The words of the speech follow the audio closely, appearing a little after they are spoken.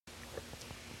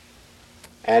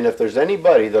And if there's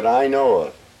anybody that I know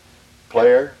of,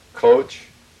 player, coach,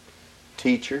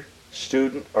 teacher,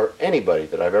 student, or anybody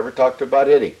that I've ever talked to about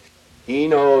hitting, he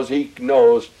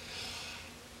knows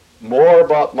more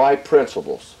about my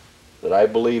principles that I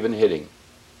believe in hitting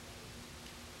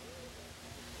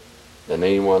than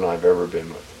anyone I've ever been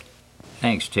with.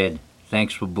 Thanks, Ted.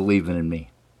 Thanks for believing in me.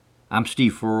 I'm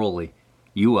Steve Ferroli.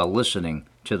 You are listening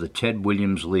to the Ted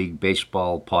Williams League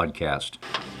Baseball Podcast.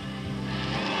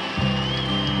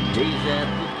 Days at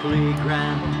the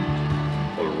playground,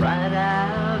 or right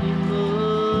out in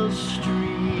the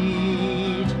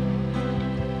street.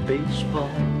 Baseball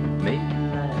made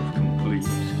life complete.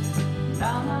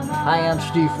 Hi, I'm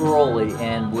Steve Ferroli,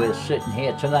 and we're sitting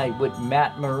here tonight with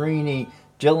Matt Marini,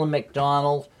 Dylan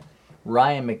McDonald.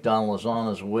 Ryan McDonald is on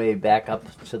his way back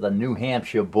up to the New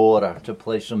Hampshire border to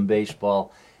play some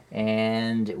baseball.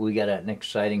 And we got an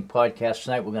exciting podcast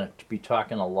tonight. We're going to be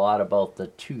talking a lot about the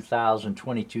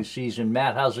 2022 season.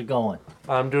 Matt, how's it going?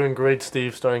 I'm doing great,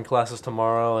 Steve. Starting classes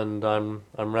tomorrow, and I'm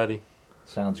ready.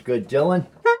 Sounds good. Dylan?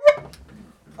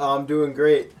 I'm doing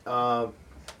great. I'm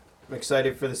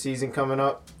excited for the season coming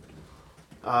up.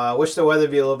 Wish the weather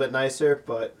be a little bit nicer,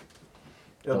 but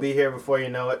it'll be here before you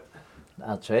know it.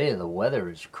 I'll tell you, the weather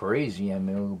is crazy. I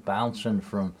mean, we're bouncing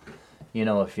from,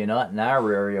 if you're not in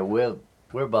our area, we're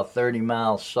about 30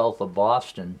 miles south of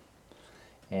Boston.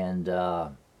 And,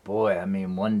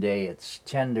 one day it's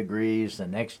 10 degrees, the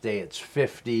next day it's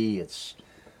 50. It's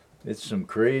some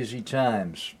crazy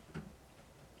times.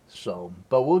 So,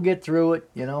 but we'll get through it,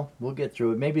 We'll get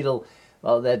through it. Maybe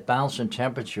that bouncing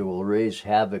temperature will raise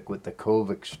havoc with the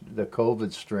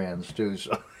COVID strands, too.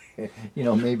 So,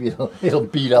 maybe it'll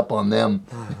beat up on them,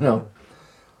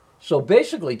 So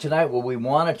basically tonight what we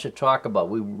wanted to talk about,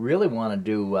 we really want to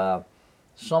do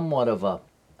somewhat of a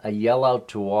yell out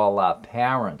to all our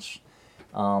parents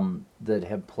that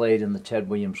have played in the Ted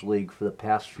Williams League for the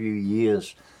past few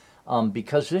years,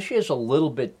 because this year's a little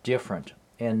bit different,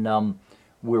 and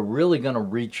we're really going to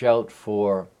reach out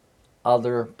for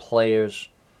other players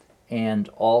and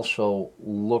also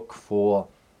look for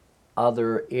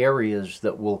other areas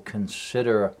that will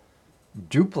consider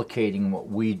duplicating what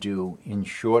we do in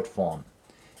short form.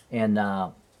 And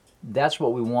that's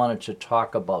what we wanted to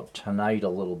talk about tonight a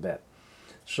little bit.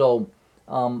 So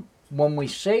when we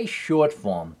say short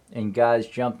form, and guys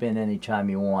jump in anytime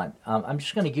you want, I'm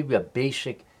just going to give you a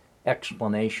basic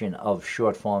explanation of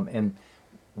short form and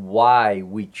why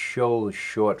we chose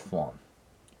short form.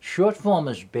 Short form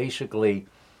is basically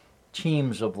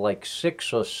teams of like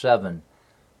 6 or 7,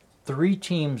 3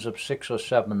 teams of 6 or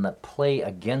 7 that play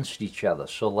against each other.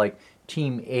 So like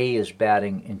Team A is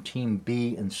batting and Team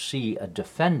B and C are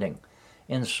defending,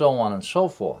 and so on and so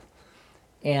forth.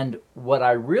 And what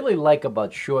I really like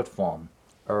about short form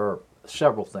are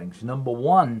several things. Number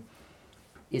one,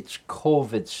 it's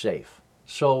COVID safe.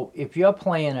 So if you're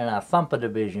playing in a thumper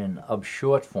division of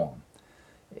short form,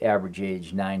 average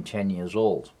age 9-10 years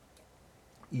old,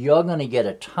 you're going to get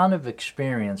a ton of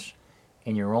experience,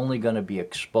 and you're only going to be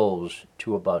exposed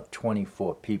to about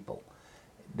 24 people.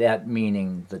 That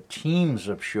meaning the teams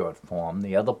of short form,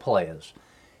 the other players,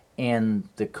 and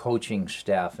the coaching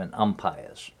staff and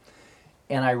umpires.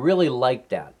 And I really like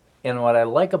that. And what I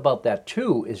like about that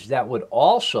too is that would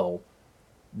also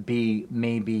be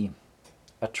maybe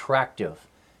attractive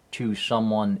to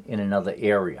someone in another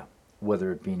area,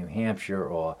 whether it be New Hampshire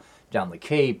or down the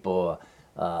Cape or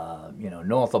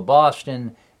north of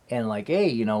Boston. And like,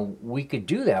 hey, we could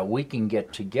do that. We can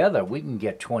get together. We can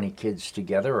get 20 kids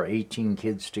together or 18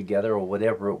 kids together or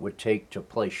whatever it would take to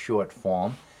play short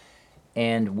form.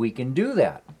 And we can do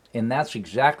that. And that's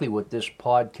exactly what this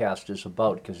podcast is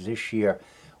about, because this year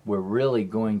we're really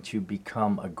going to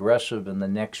become aggressive in the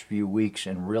next few weeks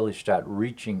and really start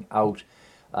reaching out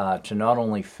to not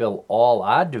only fill all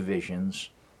our divisions,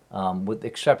 with the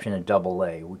exception of Double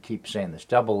A. We keep saying this.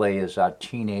 Double A is our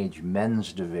teenage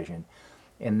men's division.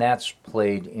 And that's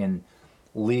played in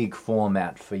league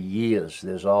format for years.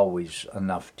 There's always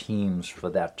enough teams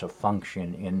for that to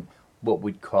function in what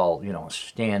we'd call, a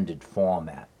standard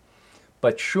format.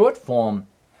 But short form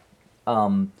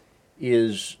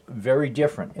is very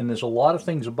different. And there's a lot of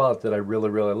things about it that I really,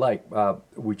 really like.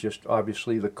 We just,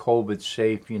 obviously, the COVID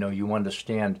safe, you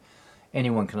understand,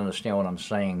 anyone can understand what I'm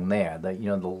saying there. That,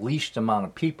 the least amount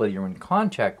of people you're in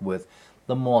contact with,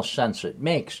 the more sense it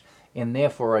makes. And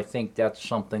therefore, I think that's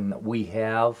something that we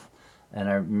have. And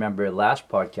I remember last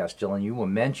podcast, Dylan, you were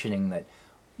mentioning that,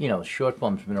 short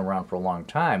form's been around for a long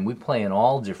time. We play in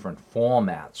all different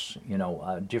formats,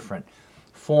 different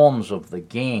forms of the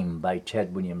game by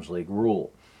Ted Williams League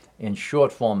rule. And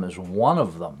short form is one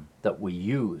of them that we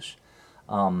use.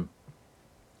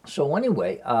 So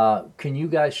anyway, can you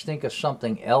guys think of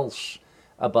something else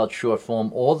about short form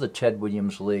or the Ted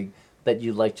Williams League that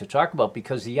you'd like to talk about?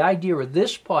 Because the idea of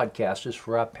this podcast is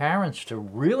for our parents to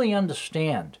really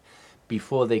understand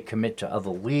before they commit to other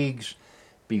leagues,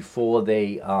 before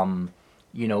they,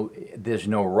 there's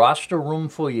no roster room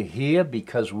for you here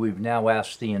because we've now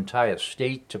asked the entire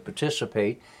state to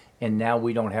participate, and now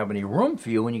we don't have any room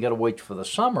for you and you got to wait for the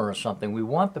summer or something. We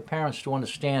want the parents to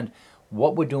understand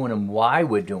what we're doing and why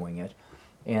we're doing it,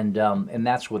 and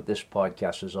that's what this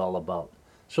podcast is all about.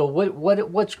 So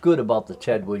what's good about the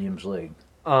Ted Williams League?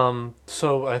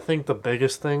 So I think the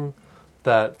biggest thing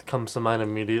that comes to mind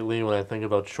immediately when I think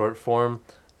about short form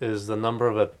is the number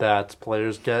of at-bats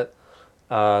players get,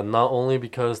 not only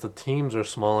because the teams are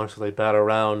smaller so they bat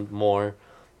around more,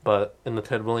 but in the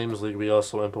Ted Williams League we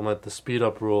also implement the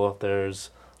speed-up rule if there's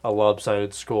a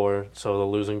lopsided score, so the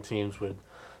losing teams would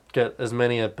get as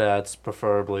many at-bats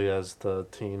preferably as the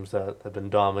teams that have been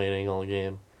dominating all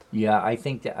game. Yeah, I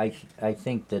think that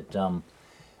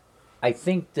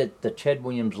the Ted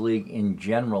Williams League in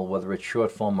general, whether it's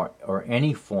short form or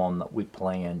any form that we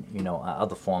play in,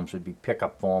 other forms would be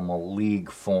pickup form or league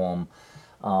form,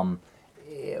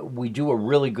 we do a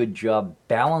really good job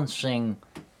balancing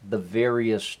the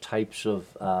various types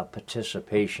of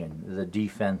participation, the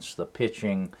defense, the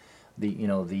pitching, the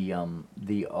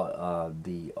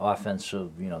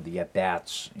offensive, the at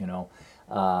bats, and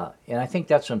I think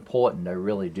that's important. I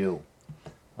really do.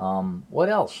 What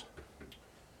else?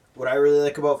 What I really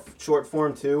like about short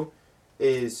form too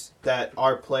is that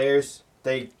our players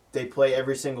they play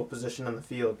every single position on the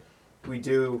field. We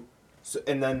do,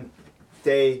 and then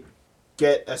they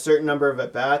get a certain number of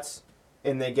at bats,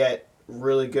 and they get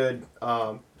really good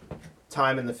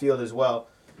time in the field as well.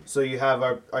 So you have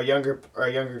our younger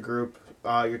group.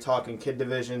 You're talking kid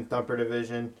division, thumper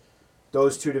division,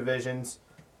 those two divisions.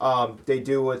 They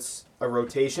do what's a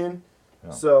rotation. Yeah.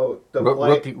 So the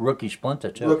rookie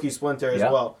splinter too. Rookie splinter as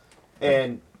well,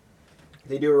 and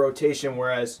they do a rotation.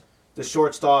 Whereas the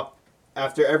shortstop,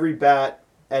 after every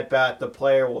at bat, the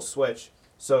player will switch.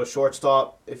 So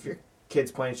shortstop, if your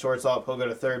kid's playing shortstop, he'll go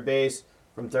to third base.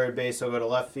 From third base, he'll go to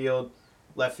left field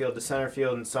to center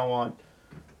field, and so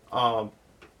on.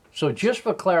 So just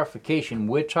for clarification,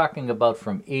 we're talking about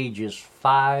from ages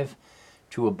 5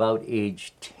 to about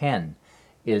age 10.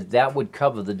 That would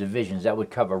cover the divisions. That would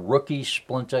cover rookie,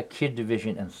 splinter, kid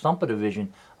division, and thumper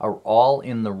division are all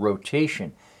in the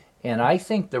rotation. And I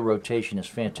think the rotation is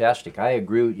fantastic. I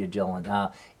agree with you,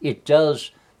 Dylan. It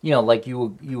does, like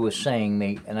you were saying,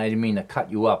 and I didn't mean to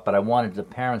cut you up, but I wanted the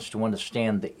parents to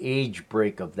understand the age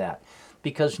break of that.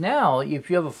 Because now, if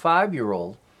you have a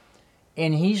 5-year-old,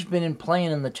 and he's been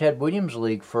playing in the Ted Williams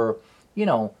League for,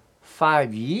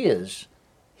 5 years,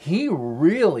 he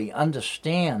really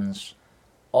understands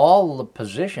all the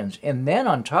positions. And then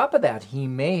on top of that, he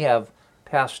may have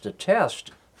passed a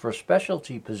test for a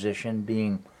specialty position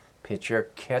being pitcher,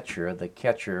 catcher, the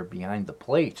catcher behind the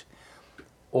plate,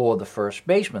 or the first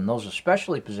baseman. Those are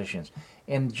specialty positions.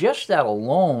 And just that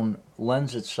alone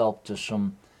lends itself to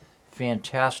some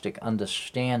fantastic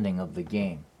understanding of the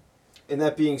game. And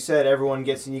that being said, everyone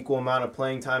gets an equal amount of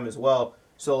playing time as well.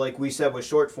 So like we said with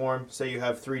short form, say you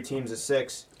have 3 teams of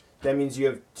 6, that means you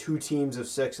have 2 teams of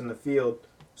 6 in the field.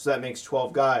 So that makes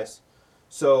 12 guys.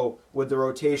 So with the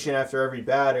rotation after every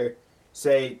batter,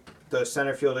 say the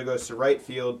center fielder goes to right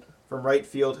field. From right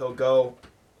field, he'll go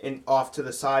off to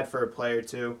the side for a play or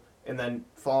two. And then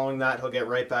following that, he'll get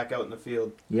right back out in the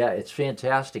field. Yeah, it's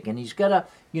fantastic. And he's got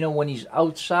to, when he's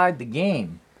outside the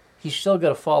game, he's still got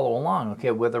to follow along.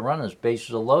 Okay, where the runners,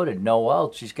 bases are loaded, no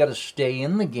outs. He's got to stay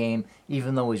in the game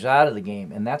even though he's out of the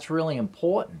game. And that's really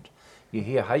important. You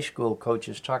hear high school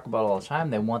coaches talk about all the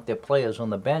time. They want their players on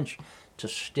the bench to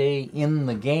stay in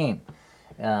the game.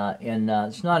 And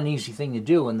it's not an easy thing to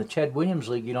do. In the Ted Williams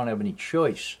League, you don't have any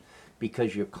choice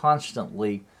because you're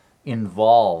constantly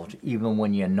involved, even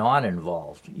when you're not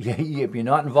involved. If you're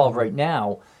not involved right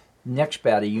now, next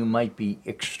batter you might be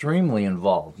extremely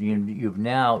involved. You've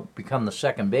now become the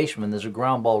second baseman. There's a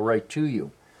ground ball right to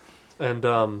you. And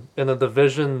in the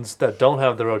divisions that don't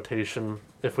have the rotation,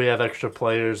 if we have extra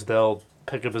players, they'll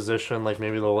pick a position, like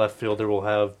maybe the left fielder will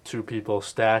have 2 people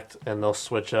stacked, and they'll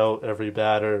switch out every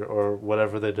batter or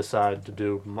whatever they decide to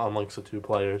do amongst the 2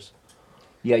 players.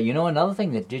 Yeah, another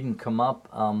thing that didn't come up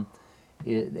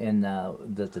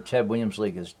that the Ted Williams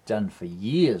League has done for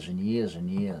years and years and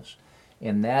years,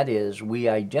 and that is we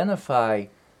identify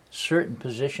certain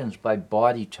positions by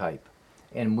body type.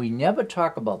 And we never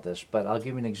talk about this, but I'll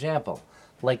give you an example.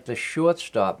 Like the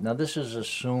shortstop. Now, this is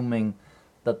assuming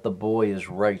that the boy is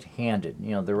right-handed.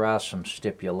 There are some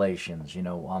stipulations.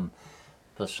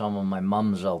 for some of my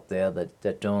mums out there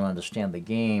that don't understand the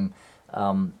game.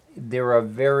 There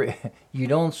are you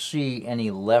don't see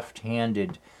any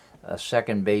left-handed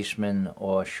second baseman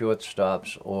or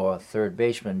shortstops or third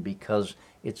baseman because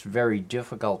it's very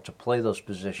difficult to play those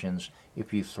positions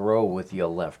if you throw with your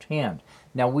left hand.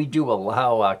 Now, we do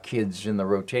allow our kids in the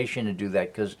rotation to do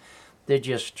that because they're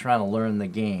just trying to learn the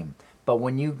game. But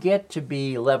when you get to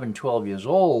be 11, 12 years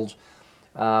old,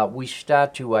 we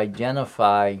start to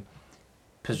identify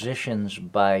positions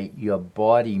by your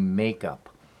body makeup.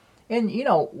 And,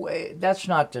 that's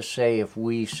not to say if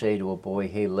we say to a boy,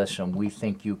 hey, listen, we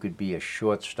think you could be a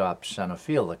shortstop center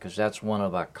fielder, because that's one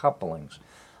of our couplings.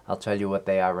 I'll tell you what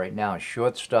they are right now.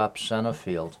 Shortstop center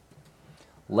field,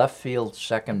 left field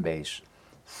second base,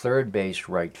 third base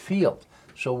right field.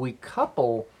 So we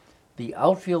couple the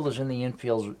outfielders and the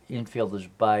infielders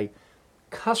by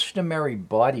customary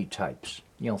body types.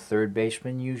 Third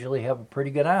basemen usually have a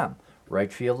pretty good arm.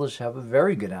 Right fielders have a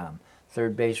very good arm.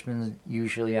 Third basemen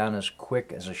usually aren't as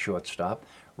quick as a shortstop.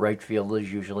 Right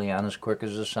fielders usually aren't as quick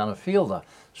as a center fielder,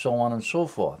 so on and so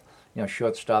forth.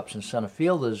 Shortstops and center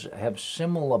fielders have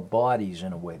similar bodies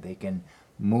in a way. They can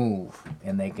move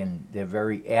and they're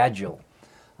very agile.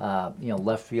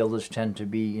 Left fielders tend to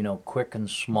be, quick and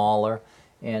smaller,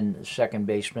 and second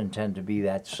basemen tend to be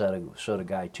that sort of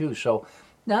guy too. So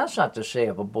now that's not to say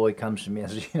if a boy comes to me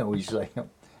and says, he's like,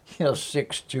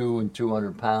 6'2" and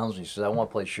 200 pounds. He says, I want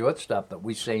to play shortstop. That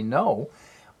we say no.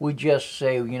 We just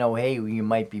say, hey, you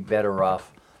might be better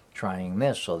off trying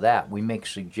this or that. We make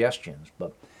suggestions,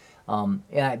 but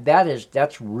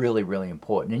that's really, really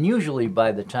important. And usually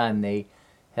by the time they've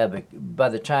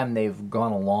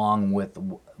gone along with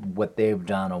what they've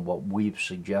done or what we've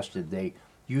suggested, they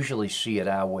usually see it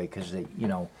our way because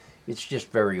it's just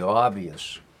very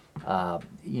obvious.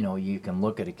 You can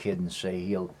look at a kid and say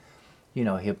he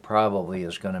probably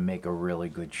is going to make a really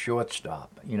good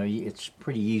shortstop. It's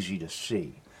pretty easy to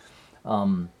see,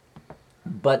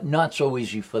 but not so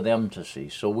easy for them to see.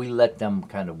 So we let them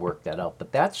kind of work that out.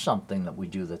 But that's something that we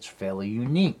do that's fairly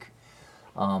unique,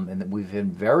 and that we've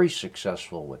been very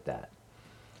successful with that.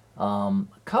 A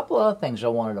couple other things I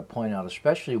wanted to point out,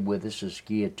 especially where this is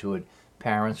geared toward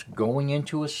parents going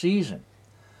into a season.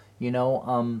 Maybe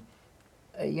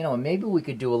we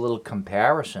could do a little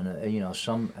comparison,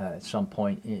 at some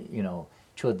point,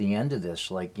 toward the end of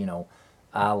this, like,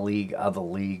 our league, other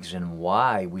leagues, and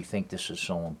why we think this is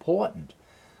so important.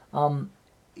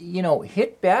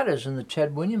 Hit batters in the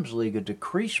Ted Williams League are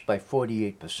decreased by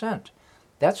 48%.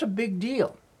 That's a big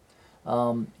deal.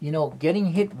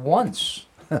 Getting hit once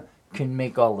can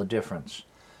make all the difference.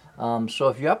 So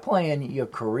if you're playing your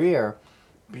career,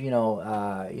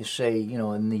 you say,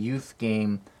 in the youth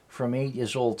game, from 8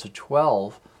 years old to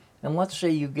 12, and let's say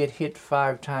you get hit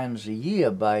 5 times a year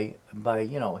by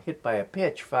hit by a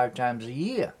pitch 5 times a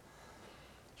year.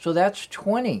 So that's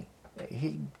 20.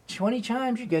 20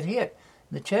 times you get hit.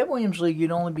 In the Ted Williams League,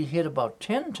 you'd only be hit about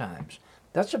 10 times.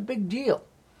 That's a big deal.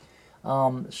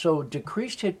 So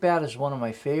decreased hit bat is one of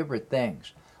my favorite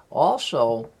things.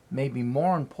 Also, maybe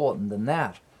more important than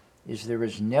that, is there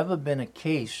has never been a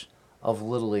case of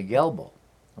Little League elbow.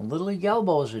 A Little League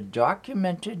elbow is a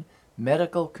documented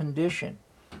medical condition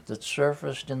that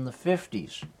surfaced in the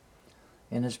 50s.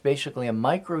 And it's basically a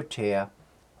micro tear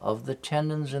of the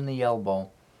tendons in the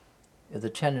elbow, the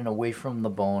tendon away from the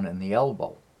bone in the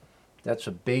elbow. That's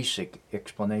a basic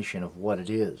explanation of what it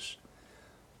is.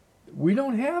 We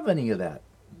don't have any of that.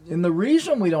 And the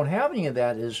reason we don't have any of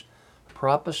that is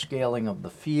proper scaling of the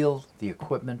field, the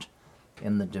equipment,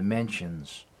 and the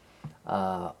dimensions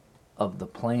of the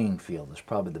playing field is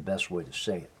probably the best way to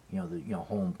say it. The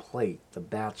home plate, the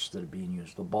bats that are being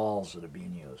used, the balls that are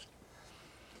being used.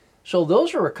 So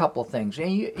those are a couple of things.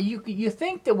 And you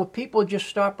think that would people just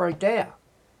stop right there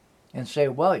and say,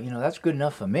 well, that's good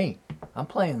enough for me. I'm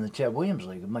playing in the Ted Williams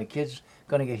League. My kid's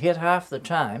going to get hit half the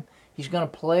time. He's going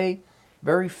to play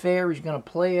very fair. He's going to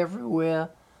play everywhere.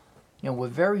 We're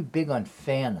very big on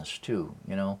fairness too,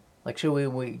 Like, so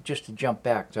we just to jump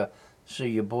back to, so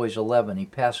your boy's 11, he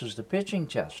passes the pitching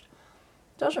test.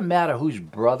 Doesn't matter whose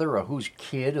brother or whose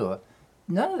kid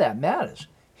none of that matters.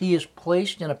 He is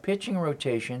placed in a pitching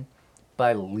rotation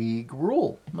by league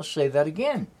rule. I must say that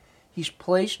again. He's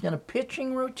placed in a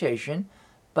pitching rotation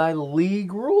by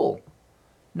league rule.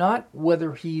 Not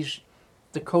whether he's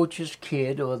the coach's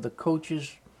kid or the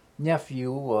coach's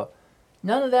nephew, or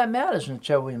none of that matters in the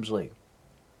Ted Williams League.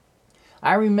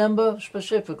 I remember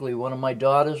specifically one of my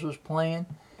daughters was playing,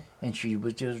 and she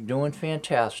was just doing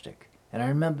fantastic. And I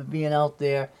remember being out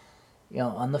there,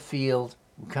 on the field,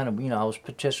 kind of, I was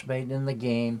participating in the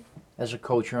game as a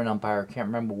coach or an umpire. I can't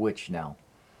remember which now.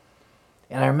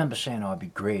 And I remember saying, "Oh, it'd be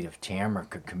great if Tamara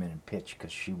could come in and pitch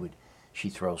because she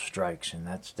throws strikes, and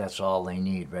that's all they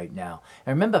need right now." I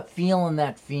remember feeling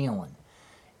that feeling.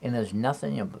 And there's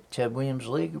nothing, Ted Williams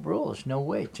League rule. There's no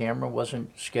way. Tamara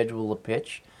wasn't scheduled to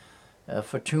pitch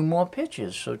for 2 more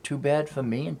pitches. So too bad for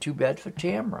me and too bad for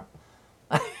Tamara.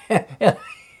 and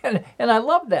I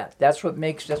love that. That's one of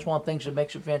the things that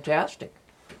makes it fantastic.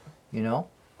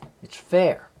 It's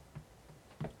fair.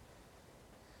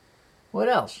 What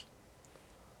else?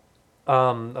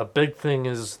 A big thing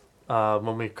is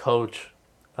when we coach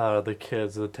the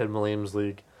kids, the Ted Williams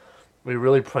League, we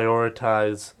really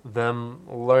prioritize them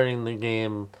learning the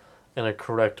game in a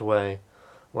correct way.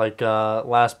 Like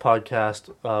last podcast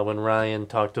when Ryan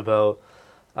talked about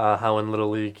how in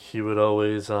Little League he would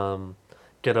always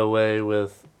get away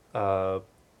with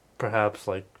perhaps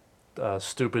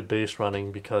stupid base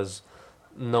running because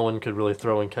no one could really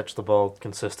throw and catch the ball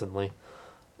consistently.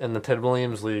 In the Ted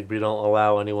Williams League, we don't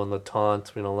allow anyone to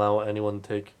taunt. We don't allow anyone to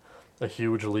take a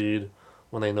huge lead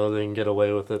when they know they can get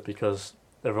away with it because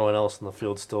everyone else in the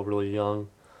field's still really young.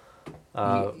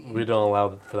 We don't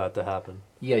allow for that to happen.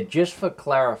 Yeah, just for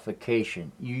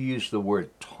clarification, you use the word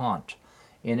taunt.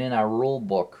 And in our rule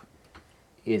book,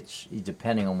 it's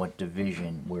depending on what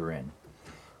division we're in.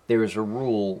 There is a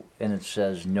rule, and it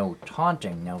says no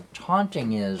taunting. Now,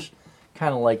 taunting is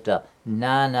kind of like the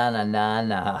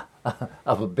na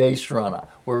of a base runner,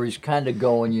 where he's kind of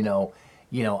going,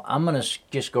 I'm going to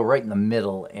just go right in the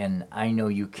middle, and I know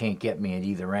you can't get me at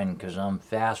either end because I'm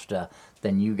faster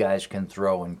than you guys can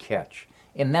throw and catch.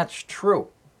 And that's true,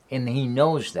 and he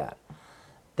knows that.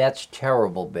 That's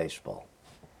terrible baseball.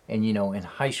 And, in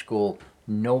high school,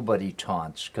 nobody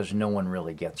taunts because no one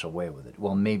really gets away with it.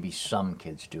 Well, maybe some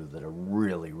kids do that are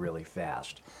really, really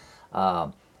fast.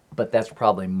 But that's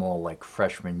probably more like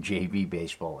freshman JV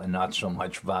baseball and not so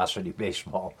much varsity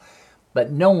baseball.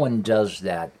 But no one does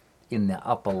that in the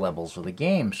upper levels of the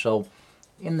game. So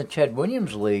in the Ted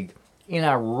Williams League, in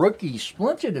our rookie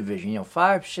splinter division,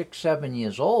 5, 6, 7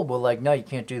 years old, we're like, no, you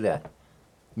can't do that.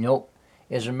 Nope.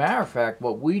 As a matter of fact,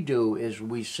 what we do is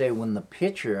we say when the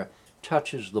pitcher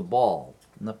touches the ball,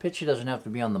 and the pitcher doesn't have to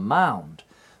be on the mound,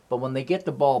 but when they get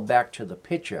the ball back to the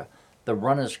pitcher, the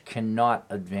runners cannot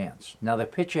advance. Now, the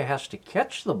pitcher has to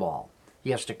catch the ball.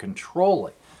 He has to control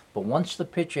it. But once the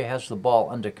pitcher has the ball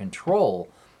under control,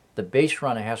 the base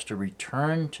runner has to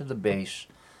return to the base,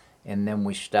 and then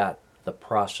we start the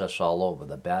process all over.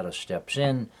 The batter steps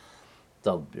in,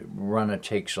 the runner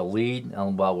takes a lead,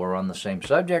 and while we're on the same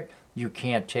subject, you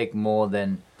can't take more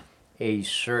than a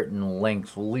certain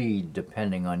length lead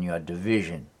depending on your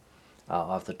division.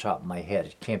 Off the top of my head,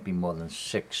 it can't be more than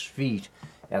 6 feet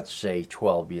at, say,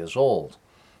 12 years old.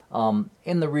 And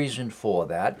the reason for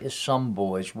that is some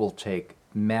boys will take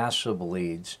massive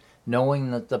leads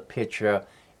knowing that the pitcher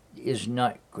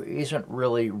isn't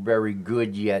really very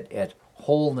good yet at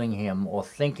holding him or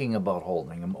thinking about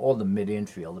holding him, or the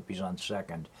mid-infield if he's on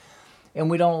second. And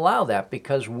we don't allow that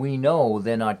because we know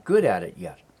they're not good at it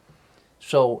yet.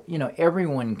 So,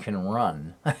 everyone can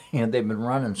run. They've been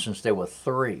running since they were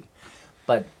 3.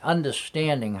 But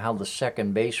understanding how the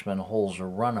second baseman holds a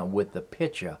runner with the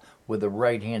pitcher, with a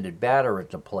right-handed batter at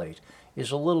the plate,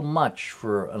 is a little much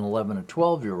for an 11 or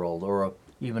 12-year-old, or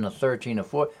even a 13 or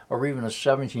 14, or even a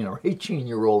 17 or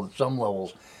 18-year-old at some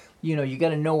levels. You got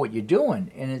to know what you're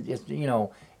doing, and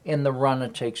and the runner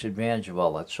takes advantage of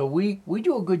all that. So we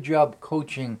do a good job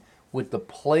coaching with the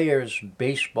player's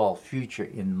baseball future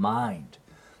in mind.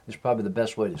 Is probably the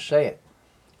best way to say it.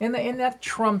 And that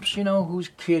trumps, whose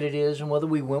kid it is and whether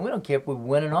we win. We don't care if we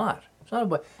win or not. It's not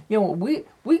about,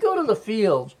 we go to the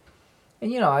field,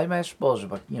 and, I suppose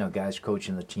about, guys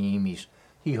coaching the team,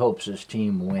 he hopes his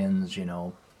team wins,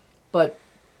 But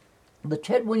the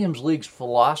Ted Williams League's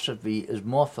philosophy is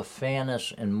more for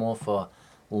fairness and more for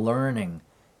learning.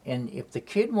 And if the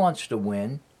kid wants to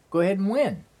win, go ahead and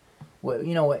win.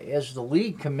 Well, as the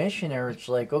league commissioner, it's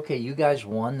like, okay, you guys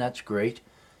won, that's great.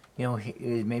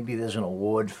 Maybe there's an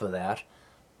award for that.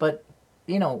 But,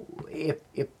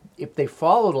 if they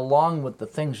followed along with the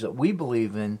things that we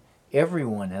believe in,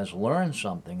 everyone has learned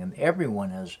something and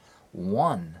everyone has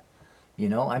won.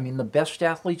 The best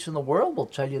athletes in the world will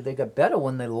tell you they got better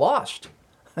when they lost.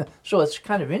 So it's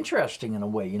kind of interesting in a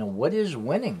way. What is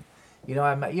winning?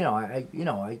 I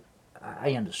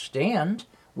understand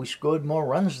we scored more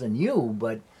runs than you,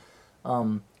 but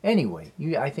anyway,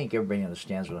 I think everybody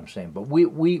understands what I'm saying. But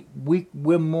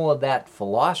we're more that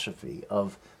philosophy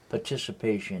of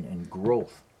participation and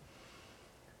growth.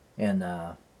 And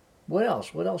what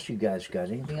else? What else you guys got?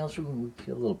 Anything else? We get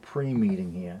a little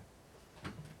pre-meeting here.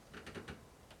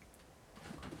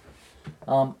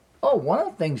 Oh, one of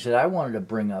the things that I wanted to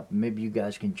bring up, maybe you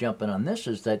guys can jump in on this,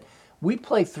 is that we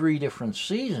play 3 different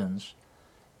seasons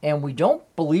and we don't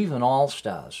believe in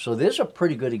all-stars. So there's a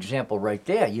pretty good example right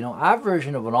there. You know, our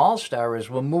version of an all-star is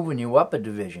we're moving you up a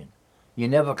division. You're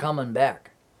never coming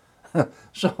back.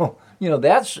 So, you know,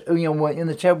 that's, you know, in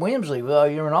the Ted Williams League, well,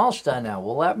 you're an all-star now.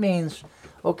 Well, that means,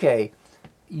 okay,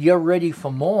 you're ready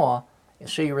for more.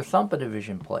 Say you're a Thumper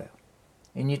Division player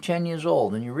and you're 10 years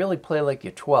old and you really play like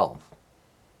you're 12.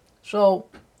 So,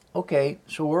 okay,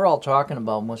 so we're all talking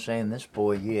about, and we're saying this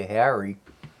boy here, Harry,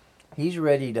 he's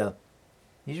ready to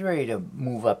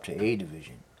move up to A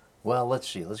Division. Well, let's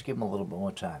see, let's give him a little bit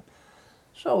more time.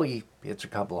 So he hits a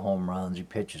couple of home runs, he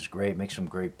pitches great, makes some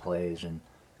great plays, and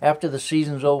after the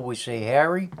season's over, we say,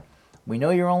 Harry, we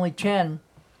know you're only 10,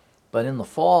 but in the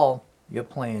fall, you're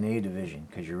playing A Division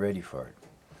because you're ready for it.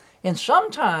 And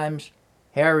sometimes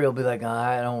Harry will be like,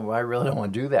 I really don't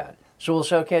want to do that. So we'll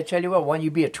say, okay, I tell you what, why don't you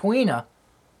be a tweener?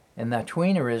 And that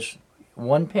tweener is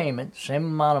one payment, same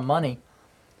amount of money.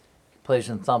 He plays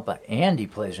in Thumper and he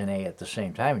plays in A at the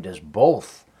same time. He does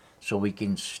both. So we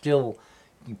can still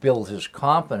build his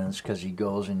confidence because he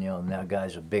goes and, you know, now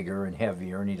guys are bigger and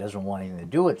heavier and he doesn't want anything to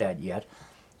do with that yet.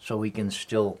 So he can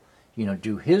still, you know,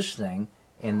 do his thing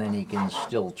and then he can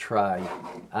still try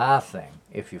our thing,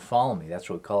 if you follow me. That's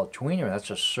what we call a tweener. That's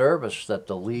a service that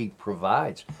the league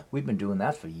provides. We've been doing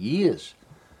that for years.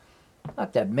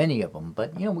 Not that many of them,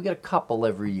 but, you know, we get a couple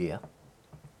every year.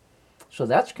 So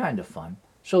that's kind of fun.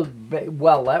 So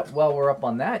while we're up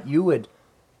on that, you had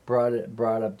brought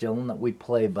up, Dylan, that we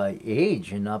play by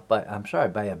age and not by,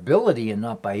 by ability and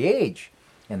not by age.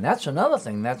 And that's another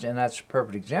thing. That's a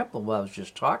perfect example of what I was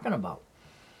just talking about.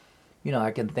 You know,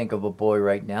 I can think of a boy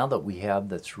right now that we have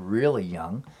that's really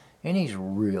young, and he's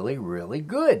really, really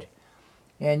good.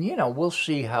 And, you know, we'll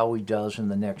see how he does in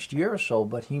the next year or so,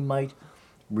 but he might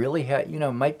really have, you know,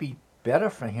 it might be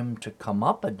better for him to come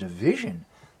up a division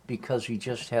because he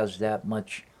just has that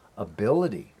much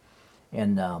ability.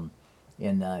 And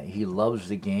he loves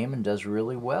the game and does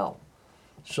really well.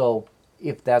 So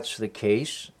if that's the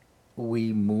case,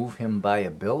 we move him by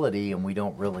ability and we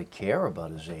don't really care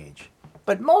about his age.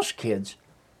 But most kids,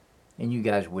 and you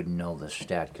guys wouldn't know this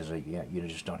stat because you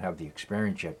just don't have the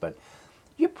experience yet, but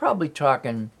you're probably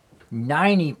talking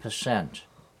 90%,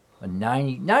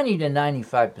 90 to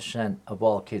 95% of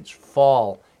all kids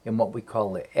fall in what we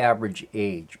call the average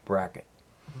age bracket.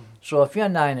 So if you're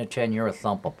 9 or 10, you're a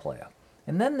Thumper player.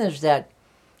 And then there's that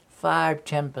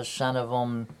 5-10% of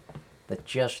them that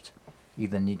just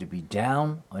either need to be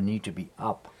down or need to be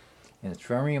up. And it's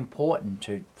very important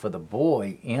for the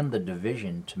boy and the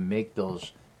division to make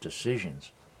those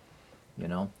decisions, you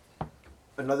know.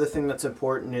 Another thing that's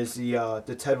important is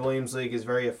the Ted Williams League is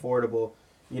very affordable.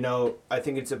 You know, I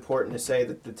think it's important to say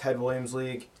that the Ted Williams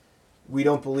League, we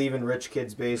don't believe in rich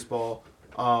kids baseball.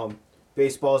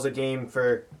 Baseball is a game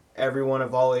for everyone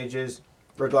of all ages,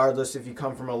 regardless if you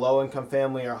come from a low-income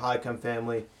family or a high-income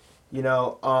family. You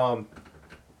know,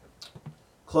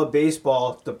 club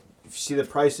baseball, if you see the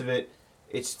price of it,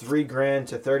 it's $3,000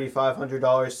 to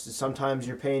 $3,500. Sometimes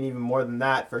you're paying even more than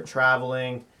that for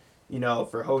traveling, you know,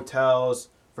 for hotels,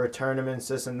 for tournaments,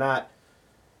 this and that.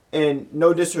 And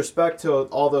no disrespect to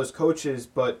all those coaches,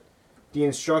 but the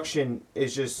instruction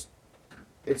is just,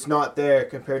 it's not there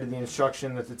compared to the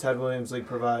instruction that the Ted Williams League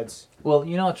provides. Well,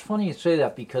 you know, it's funny you say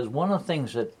that because one of the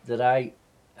things that I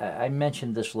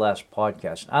mentioned this last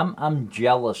podcast, I'm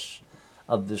jealous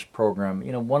of this program.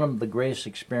 You know, one of the greatest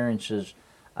experiences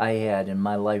I had in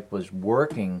my life was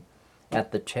working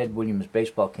at the Ted Williams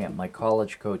baseball camp. My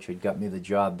college coach had got me the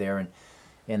job there,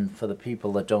 and for the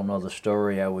people that don't know the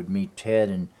story, I would meet Ted,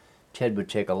 and Ted would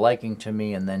take a liking to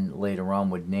me, and then later on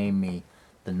would name me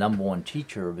the #1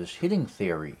 teacher of his hitting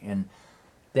theory. And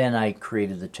then I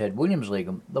created the Ted Williams League.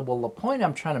 Well, the point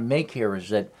I'm trying to make here is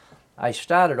that I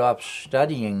started off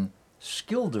studying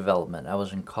skill development. I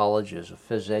was in college as a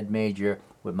phys ed major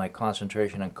with my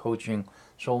concentration on coaching.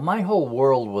 So my whole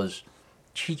world was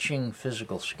teaching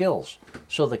physical skills.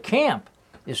 So the camp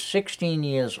is 16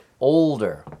 years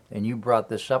older. And you brought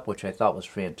this up, which I thought was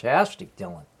fantastic,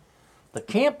 Dylan. The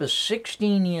camp is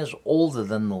 16 years older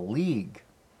than the league.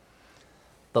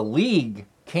 The league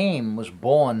was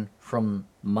born from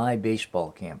my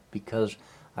baseball camp because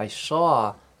I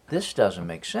saw this doesn't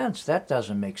make sense, that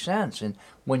doesn't make sense. And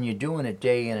when you're doing it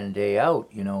day in and day out,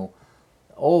 you know,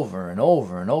 over and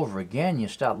over and over again, you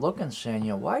start looking and saying,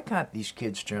 you know, why can't these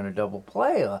kids turn a double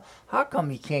play? Or how come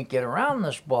he can't get around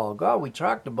this ball? God, we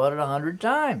talked about it 100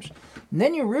 times. And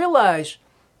then you realize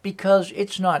because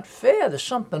it's not fair, there's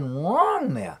something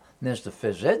wrong there. And there's the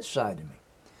phys ed side of me.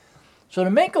 So to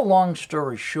make a long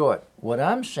story short, what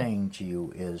I'm saying to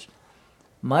you is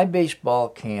my baseball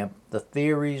camp, the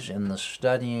theories and the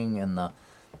studying and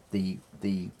the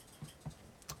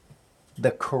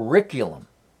curriculum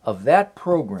of that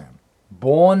program,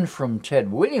 born from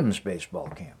Ted Williams baseball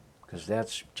camp, because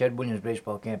that's Ted Williams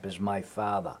baseball camp is my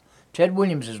father. Ted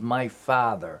Williams is my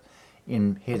father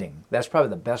in hitting. That's probably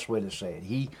the best way to say it.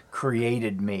 He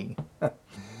created me.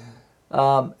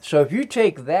 So if you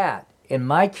take that, and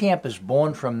my camp is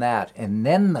born from that, and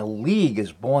then the league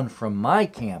is born from my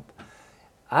camp,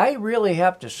 I really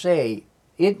have to say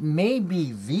it may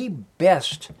be the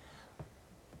best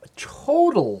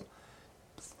total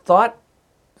thought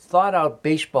out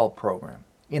baseball program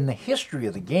in the history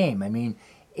of the game. I mean,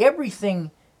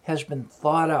 everything has been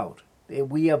thought out.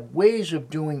 We have ways of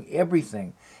doing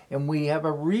everything, and we have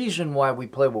a reason why we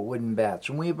play with wooden bats,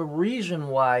 and we have a reason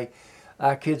why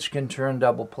our kids can turn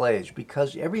double plays,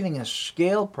 because everything is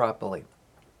scaled properly.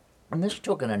 And this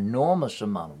took an enormous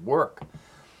amount of work.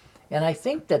 And I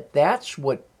think that that's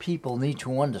what people need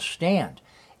to understand.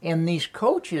 And these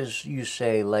coaches, you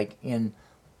say, like in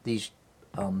these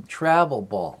travel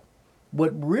ball,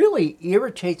 what really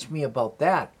irritates me about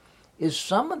that is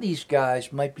some of these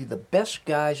guys might be the best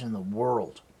guys in the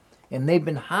world. And they've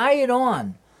been hired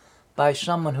on by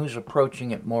someone who's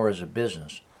approaching it more as a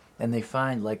business. And they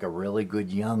find like a really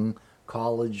good young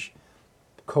college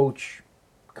coach,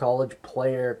 college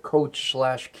player,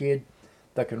 coach/kid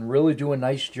that can really do a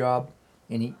nice job.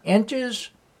 And he enters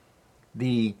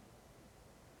the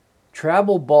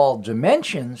travel ball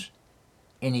dimensions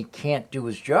and he can't do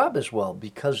his job as well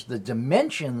because the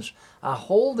dimensions are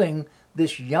holding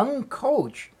this young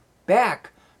coach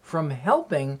back from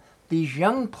helping these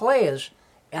young players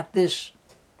at this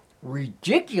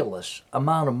ridiculous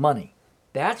amount of money.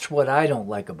 That's what I don't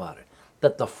like about it.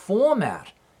 That the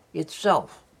format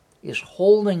itself is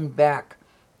holding back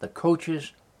the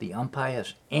coaches, the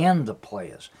umpires, and the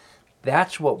players.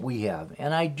 That's what we have.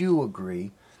 And I do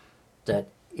agree that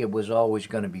it was always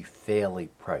going to be fairly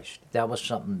priced. That was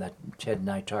something that Ted and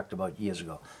I talked about years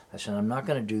ago. I said, I'm not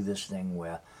going to do this thing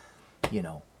where,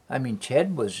 I mean,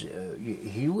 Ted was,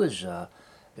 he was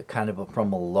kind of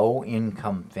from a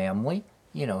low-income family.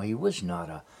 He was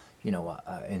not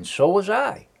and so was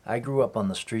I. I grew up on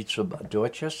the streets of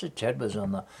Dorchester. Ted was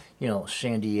on the,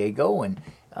 San Diego, and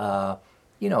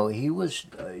he was,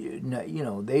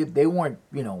 they weren't,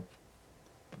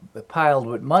 piled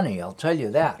with money. I'll tell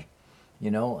you that,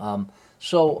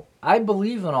 So I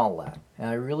believe in all that,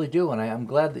 and I really do, and I'm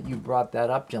glad that you brought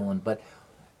that up, Dylan. But,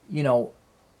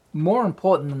 more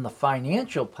important than the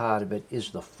financial part of it is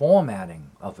the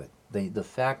formatting of it. The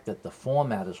fact that the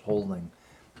format is holding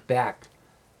back,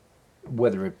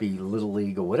 whether it be Little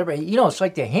League or whatever. It's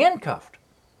like they're handcuffed.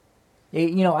 I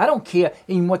don't care.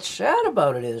 And what's sad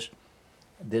about it is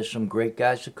there's some great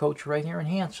guys to coach right here in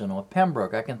Hanson or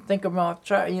Pembroke. I can think of them off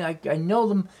the top. I know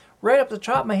them right up the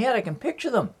top of my head. I can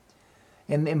picture them.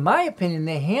 And in my opinion,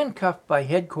 they're handcuffed by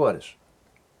headquarters.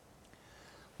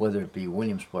 Whether it be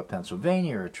Williamsport,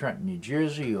 Pennsylvania, or Trenton, New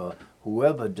Jersey, or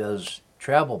whoever does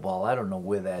travel ball. I don't know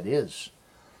where that is.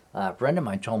 A friend of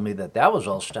mine told me that was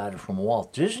all started from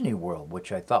Walt Disney World,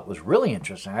 which I thought was really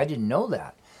interesting. I didn't know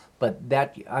that. But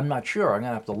that, I'm not sure. I'm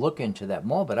going to have to look into that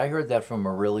more. But I heard that from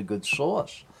a really good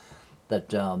source, that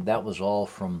that was all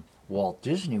from Walt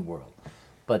Disney World.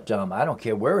 But I don't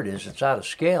care where it is. It's out of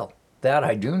scale. That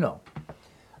I do know.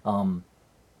 And,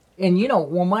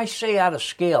 when I say out of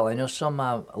scale, I know some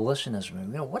listeners,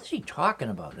 what's he talking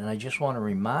about? And I just want to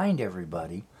remind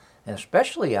everybody, and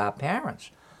especially our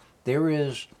parents, there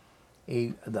is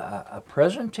a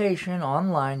presentation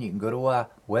online. You can go to our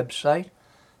website,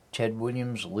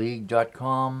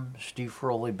 tedwilliamsleague.com,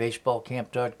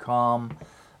 steveferrolibaseballcamp.com,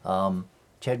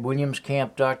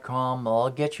 tedwilliamscamp.com. I'll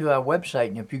get you our website.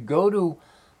 And if you go to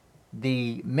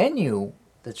the menu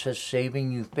that says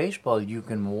Saving Youth Baseball, you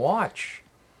can watch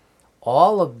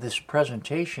all of this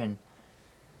presentation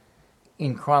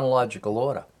in chronological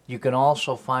order. You can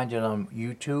also find it on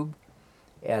YouTube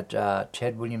at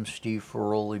Ted Williams, Steve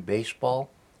Ferroli Baseball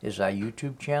is our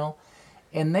YouTube channel.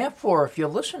 And therefore, if you're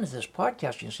listening to this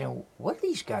podcast, you're saying, what are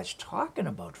these guys talking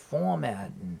about?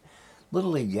 Format and Little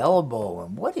League Yellow Bowl,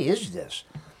 and what is this?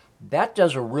 That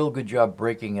does a real good job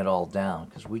breaking it all down,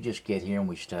 because we just get here and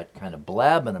we start kind of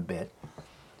blabbing a bit.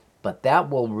 But that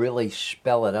will really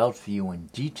spell it out for you in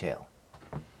detail.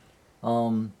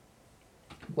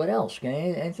 What else?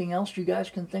 Anything else you guys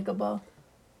can think about?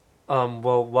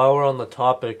 Well, while we're on the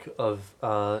topic of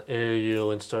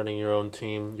AAU and starting your own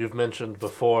team, you've mentioned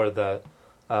before that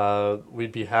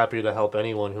we'd be happy to help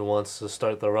anyone who wants to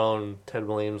start their own Ted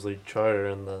Williams League charter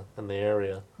in the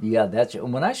area. Yeah, that's it.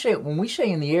 When we say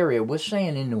in the area, we're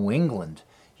saying in New England,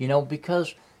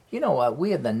 because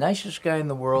we had the nicest guy in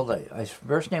the world. His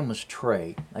first name was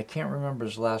Trey. I can't remember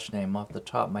his last name off the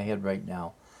top of my head right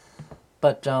now,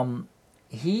 but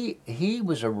he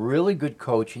was a really good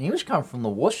coach, and he was coming from the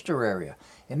Worcester area,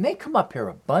 and they come up here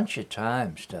a bunch of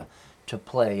times to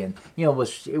play, and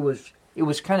it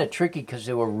was kind of tricky because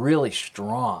they were really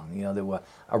strong. They were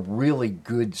a really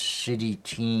good city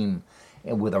team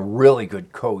and with a really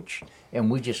good coach, and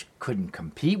we just couldn't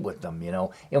compete with them.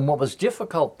 And what was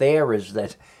difficult there is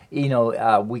that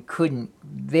we couldn't.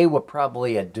 They were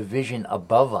probably a division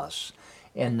above us,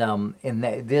 and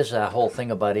there's a whole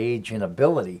thing about age and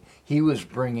ability. He was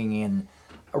bringing in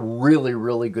really,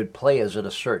 really good players at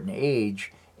a certain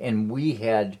age, and we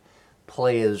had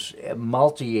players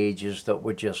multi-ages that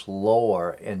were just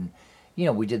lower, and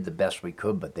we did the best we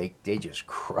could, but they just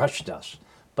crushed us.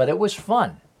 But it was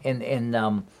fun,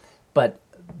 but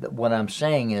what I'm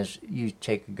saying is, you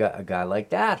take a guy like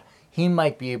that, he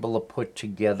might be able to put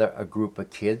together a group of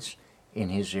kids in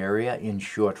his area in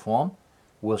short form.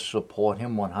 We'll support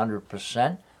him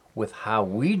 100% with how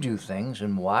we do things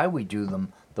and why we do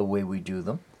them the way we do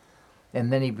them,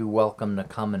 and then he'd be welcome to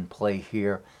come and play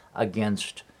here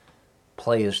against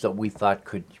players that we thought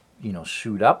could,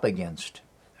 suit up against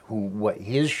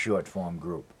his short form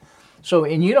group. So,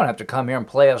 and you don't have to come here and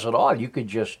play us at all. You could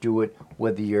just do it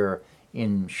whether you're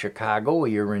in Chicago or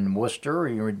you're in Worcester or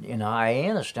you're in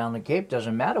Hyannis down the Cape.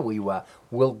 Doesn't matter where you are.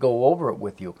 We'll go over it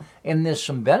with you. And there's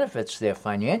some benefits there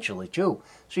financially too.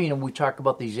 So, we talk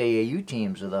about these AAU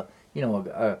teams, or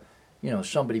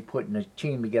somebody putting a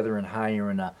team together and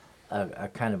hiring a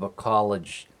kind of a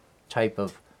college type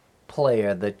of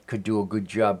player that could do a good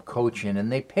job coaching,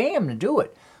 and they pay him to do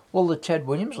it. Well, the Ted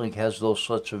Williams League has those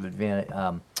sorts of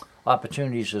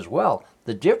opportunities as well.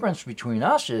 The difference between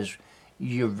us is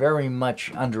you're very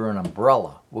much under an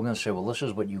umbrella. We're going to say, well, this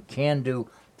is what you can do,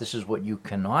 this is what you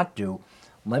cannot do.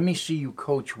 Let me see you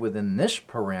coach within this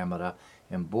parameter,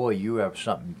 and boy, you have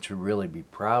something to really be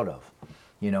proud of.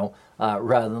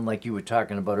 Rather than like you were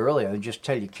talking about earlier, just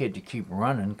tell your kid to keep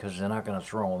running because they're not going to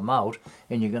throw them out,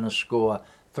 and you're going to score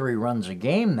 3 runs a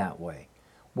game that way.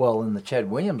 Well, in the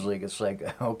Ted Williams League, it's like,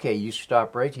 okay, you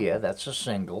stop right here. That's a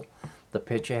single. The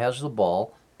pitcher has the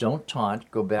ball. Don't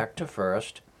taunt. Go back to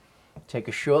first. Take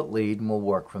a short lead, and we'll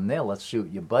work from there. Let's see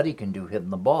what your buddy can do hitting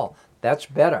the ball. That's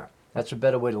better. That's a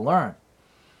better way to learn.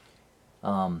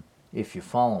 If you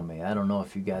follow me. I don't know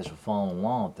if you guys are following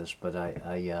along with this, but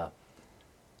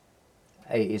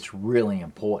it's really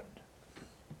important.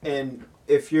 And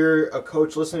if you're a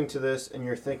coach listening to this and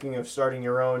you're thinking of starting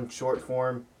your own short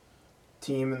form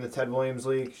team in the Ted Williams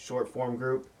League short form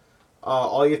group,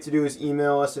 all you have to do is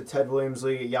email us at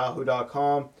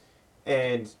tedwilliamsleague@yahoo.com,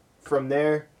 and from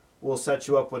there we'll set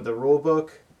you up with the rule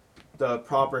book, the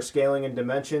proper scaling and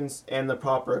dimensions, and the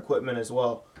proper equipment as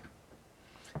well.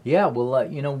 Yeah,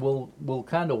 we'll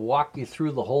kind of walk you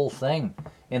through the whole thing,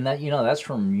 and that's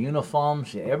from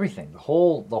uniforms to everything. The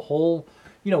whole.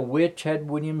 We're Ted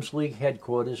Williams League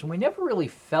headquarters, and we never really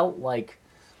felt like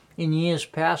in years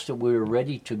past that we were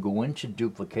ready to go into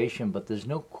duplication, but there's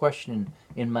no question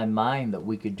in my mind that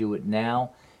we could do it now,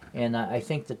 and I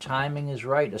think the timing is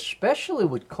right, especially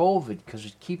with COVID, because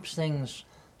it keeps things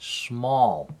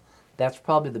small. That's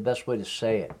probably the best way to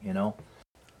say it,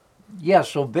 Yeah,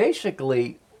 so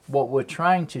basically what we're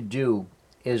trying to do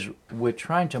is we're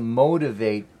trying to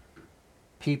motivate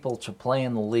people to play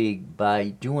in the league by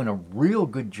doing a real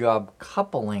good job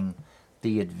coupling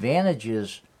the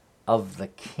advantages of the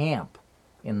camp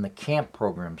in the camp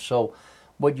program. So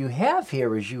what you have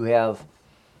here is you have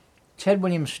Ted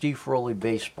Williams Steve Foley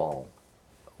Baseball,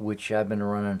 which I've been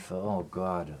running for,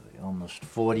 almost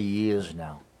 40 years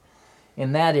now.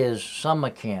 And that is summer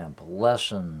camp,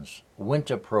 lessons,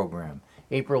 winter program,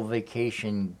 April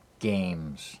vacation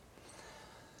games.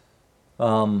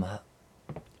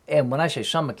 And when I say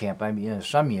summer camp, I mean,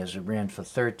 some years it ran for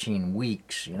 13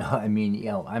 weeks.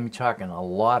 I'm talking a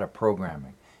lot of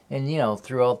programming. And,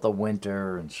 throughout the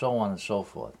winter and so on and so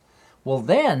forth. Well,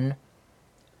 then,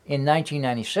 in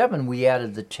 1997, we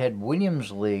added the Ted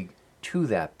Williams League to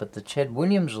that. But the Ted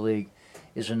Williams League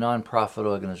is a nonprofit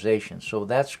organization. So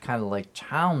that's kind of like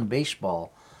town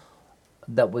baseball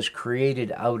that was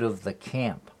created out of the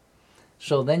camp.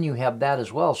 So then you have that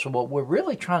as well. So what we're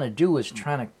really trying to do is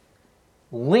trying to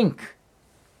link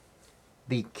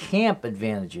the camp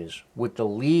advantages with the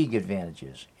league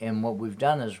advantages. And what we've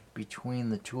done is between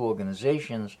the two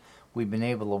organizations, we've been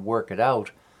able to work it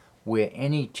out where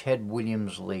any Ted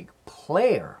Williams League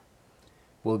player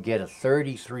will get a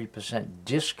 33%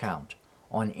 discount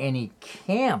on any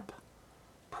camp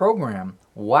program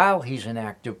while he's an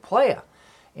active player.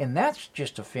 And that's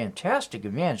just a fantastic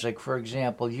advantage. Like, for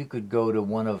example, you could go to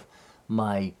one of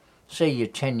my, say you're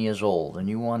 10 years old and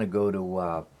you want to go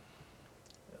to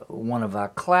one of our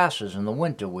classes in the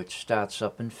winter, which starts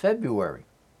up in February,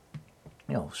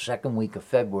 second week of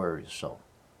February or so.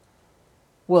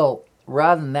 Well,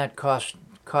 rather than that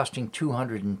costing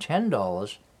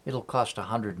 $210, it'll cost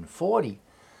 $140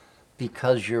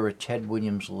 because you're a Ted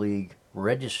Williams League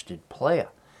registered player.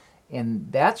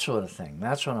 And that sort of thing.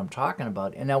 That's what I'm talking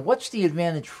about. And now what's the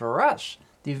advantage for us?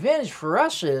 The advantage for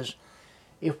us is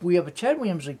if we have a Ted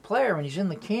Williams League player and he's in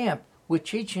the camp, we're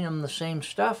teaching him the same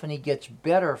stuff and he gets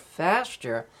better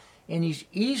faster and he's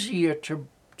easier to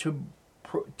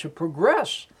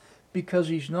progress because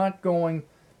he's not going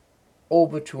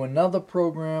over to another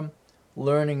program,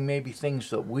 learning maybe things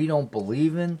that we don't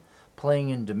believe in, playing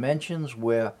in dimensions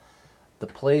where the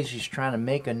plays he's trying to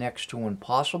make are next to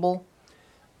impossible.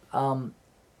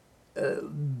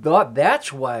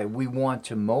 That's why we want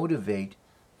to motivate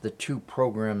the two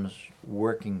programs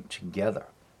working together.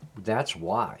 That's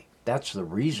why. That's the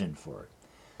reason for it.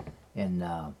 And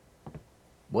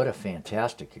what a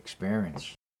fantastic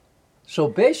experience. So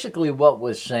basically what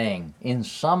we're saying, in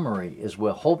summary, is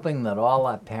we're hoping that all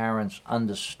our parents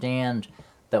understand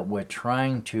that we're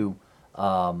trying to,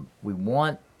 we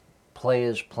want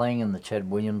players playing in the Ted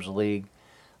Williams League.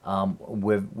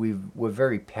 We're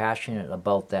very passionate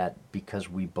about that because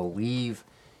we believe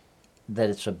that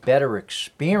it's a better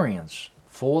experience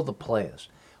for the players.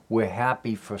 We're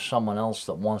happy for someone else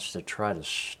that wants to try to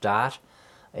start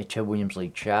a Ted Williams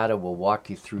League charter. We'll walk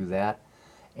you through that.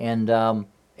 And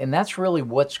that's really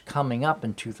what's coming up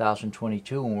in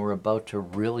 2022, and we're about to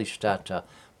really start to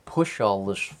push all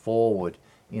this forward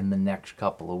in the next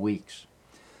couple of weeks.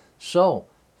 So,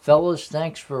 fellas,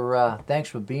 thanks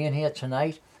for being here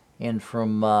tonight. And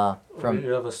from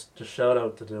you have a shout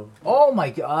out to do. Oh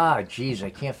my God, geez, I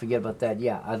can't forget about that.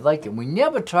 Yeah, I'd like it. We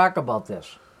never talk about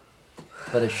this,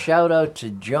 but a shout out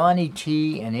to Johnny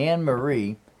T and Anne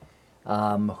Marie,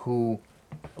 who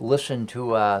listened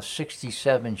to a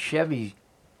 '67 Chevy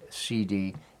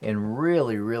CD and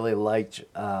really, really liked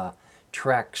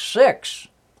track 6,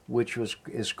 which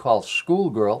is called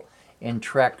Schoolgirl, and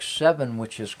track 7,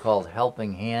 which is called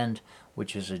Helping Hand,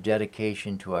 which is a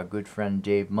dedication to our good friend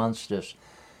Dave Munsters.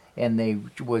 And they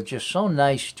were just so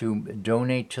nice to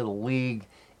donate to the league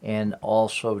and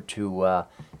also to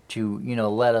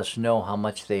let us know how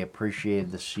much they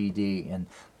appreciated the CD. And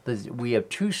we have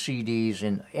 2 CDs,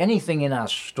 and anything in our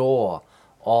store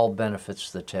all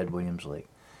benefits the Ted Williams League.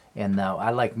 And now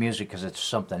I like music because it's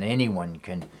something anyone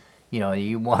can,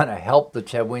 you want to help the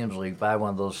Ted Williams League, buy one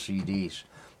of those CDs.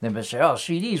 Then they say, oh,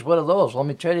 CDs, what are those? Let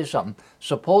me tell you something.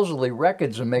 Supposedly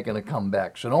records are making a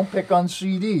comeback, so don't pick on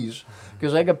CDs,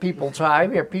 because I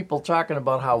hear people talking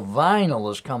about how vinyl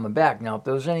is coming back. Now, if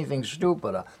there was anything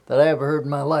stupider that I ever heard in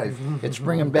my life, it's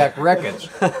bringing back records.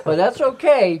 But that's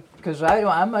okay, because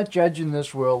I'm not judging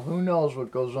this world. Who knows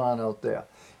what goes on out there?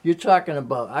 You're talking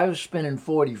about, I was spinning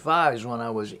 45s when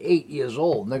I was 8 years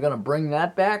old, and they're going to bring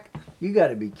that back? You got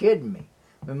to be kidding me.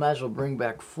 We might as well bring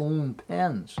back Flume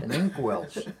pens and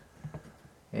inkwells.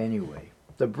 Anyway,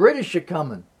 the British are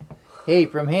coming. Hey,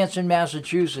 from Hanson,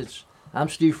 Massachusetts, I'm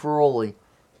Steve Ferroli.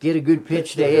 Get a good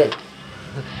pitch to hit.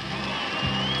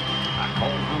 I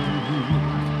call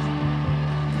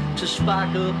home to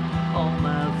spark up all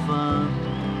my fun.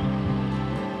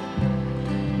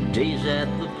 Days at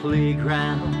the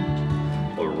playground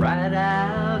or right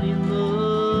out in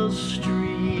the street.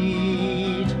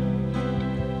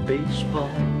 Baseball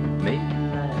made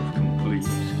life complete.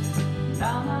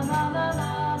 Na, na, na, na,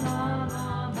 na.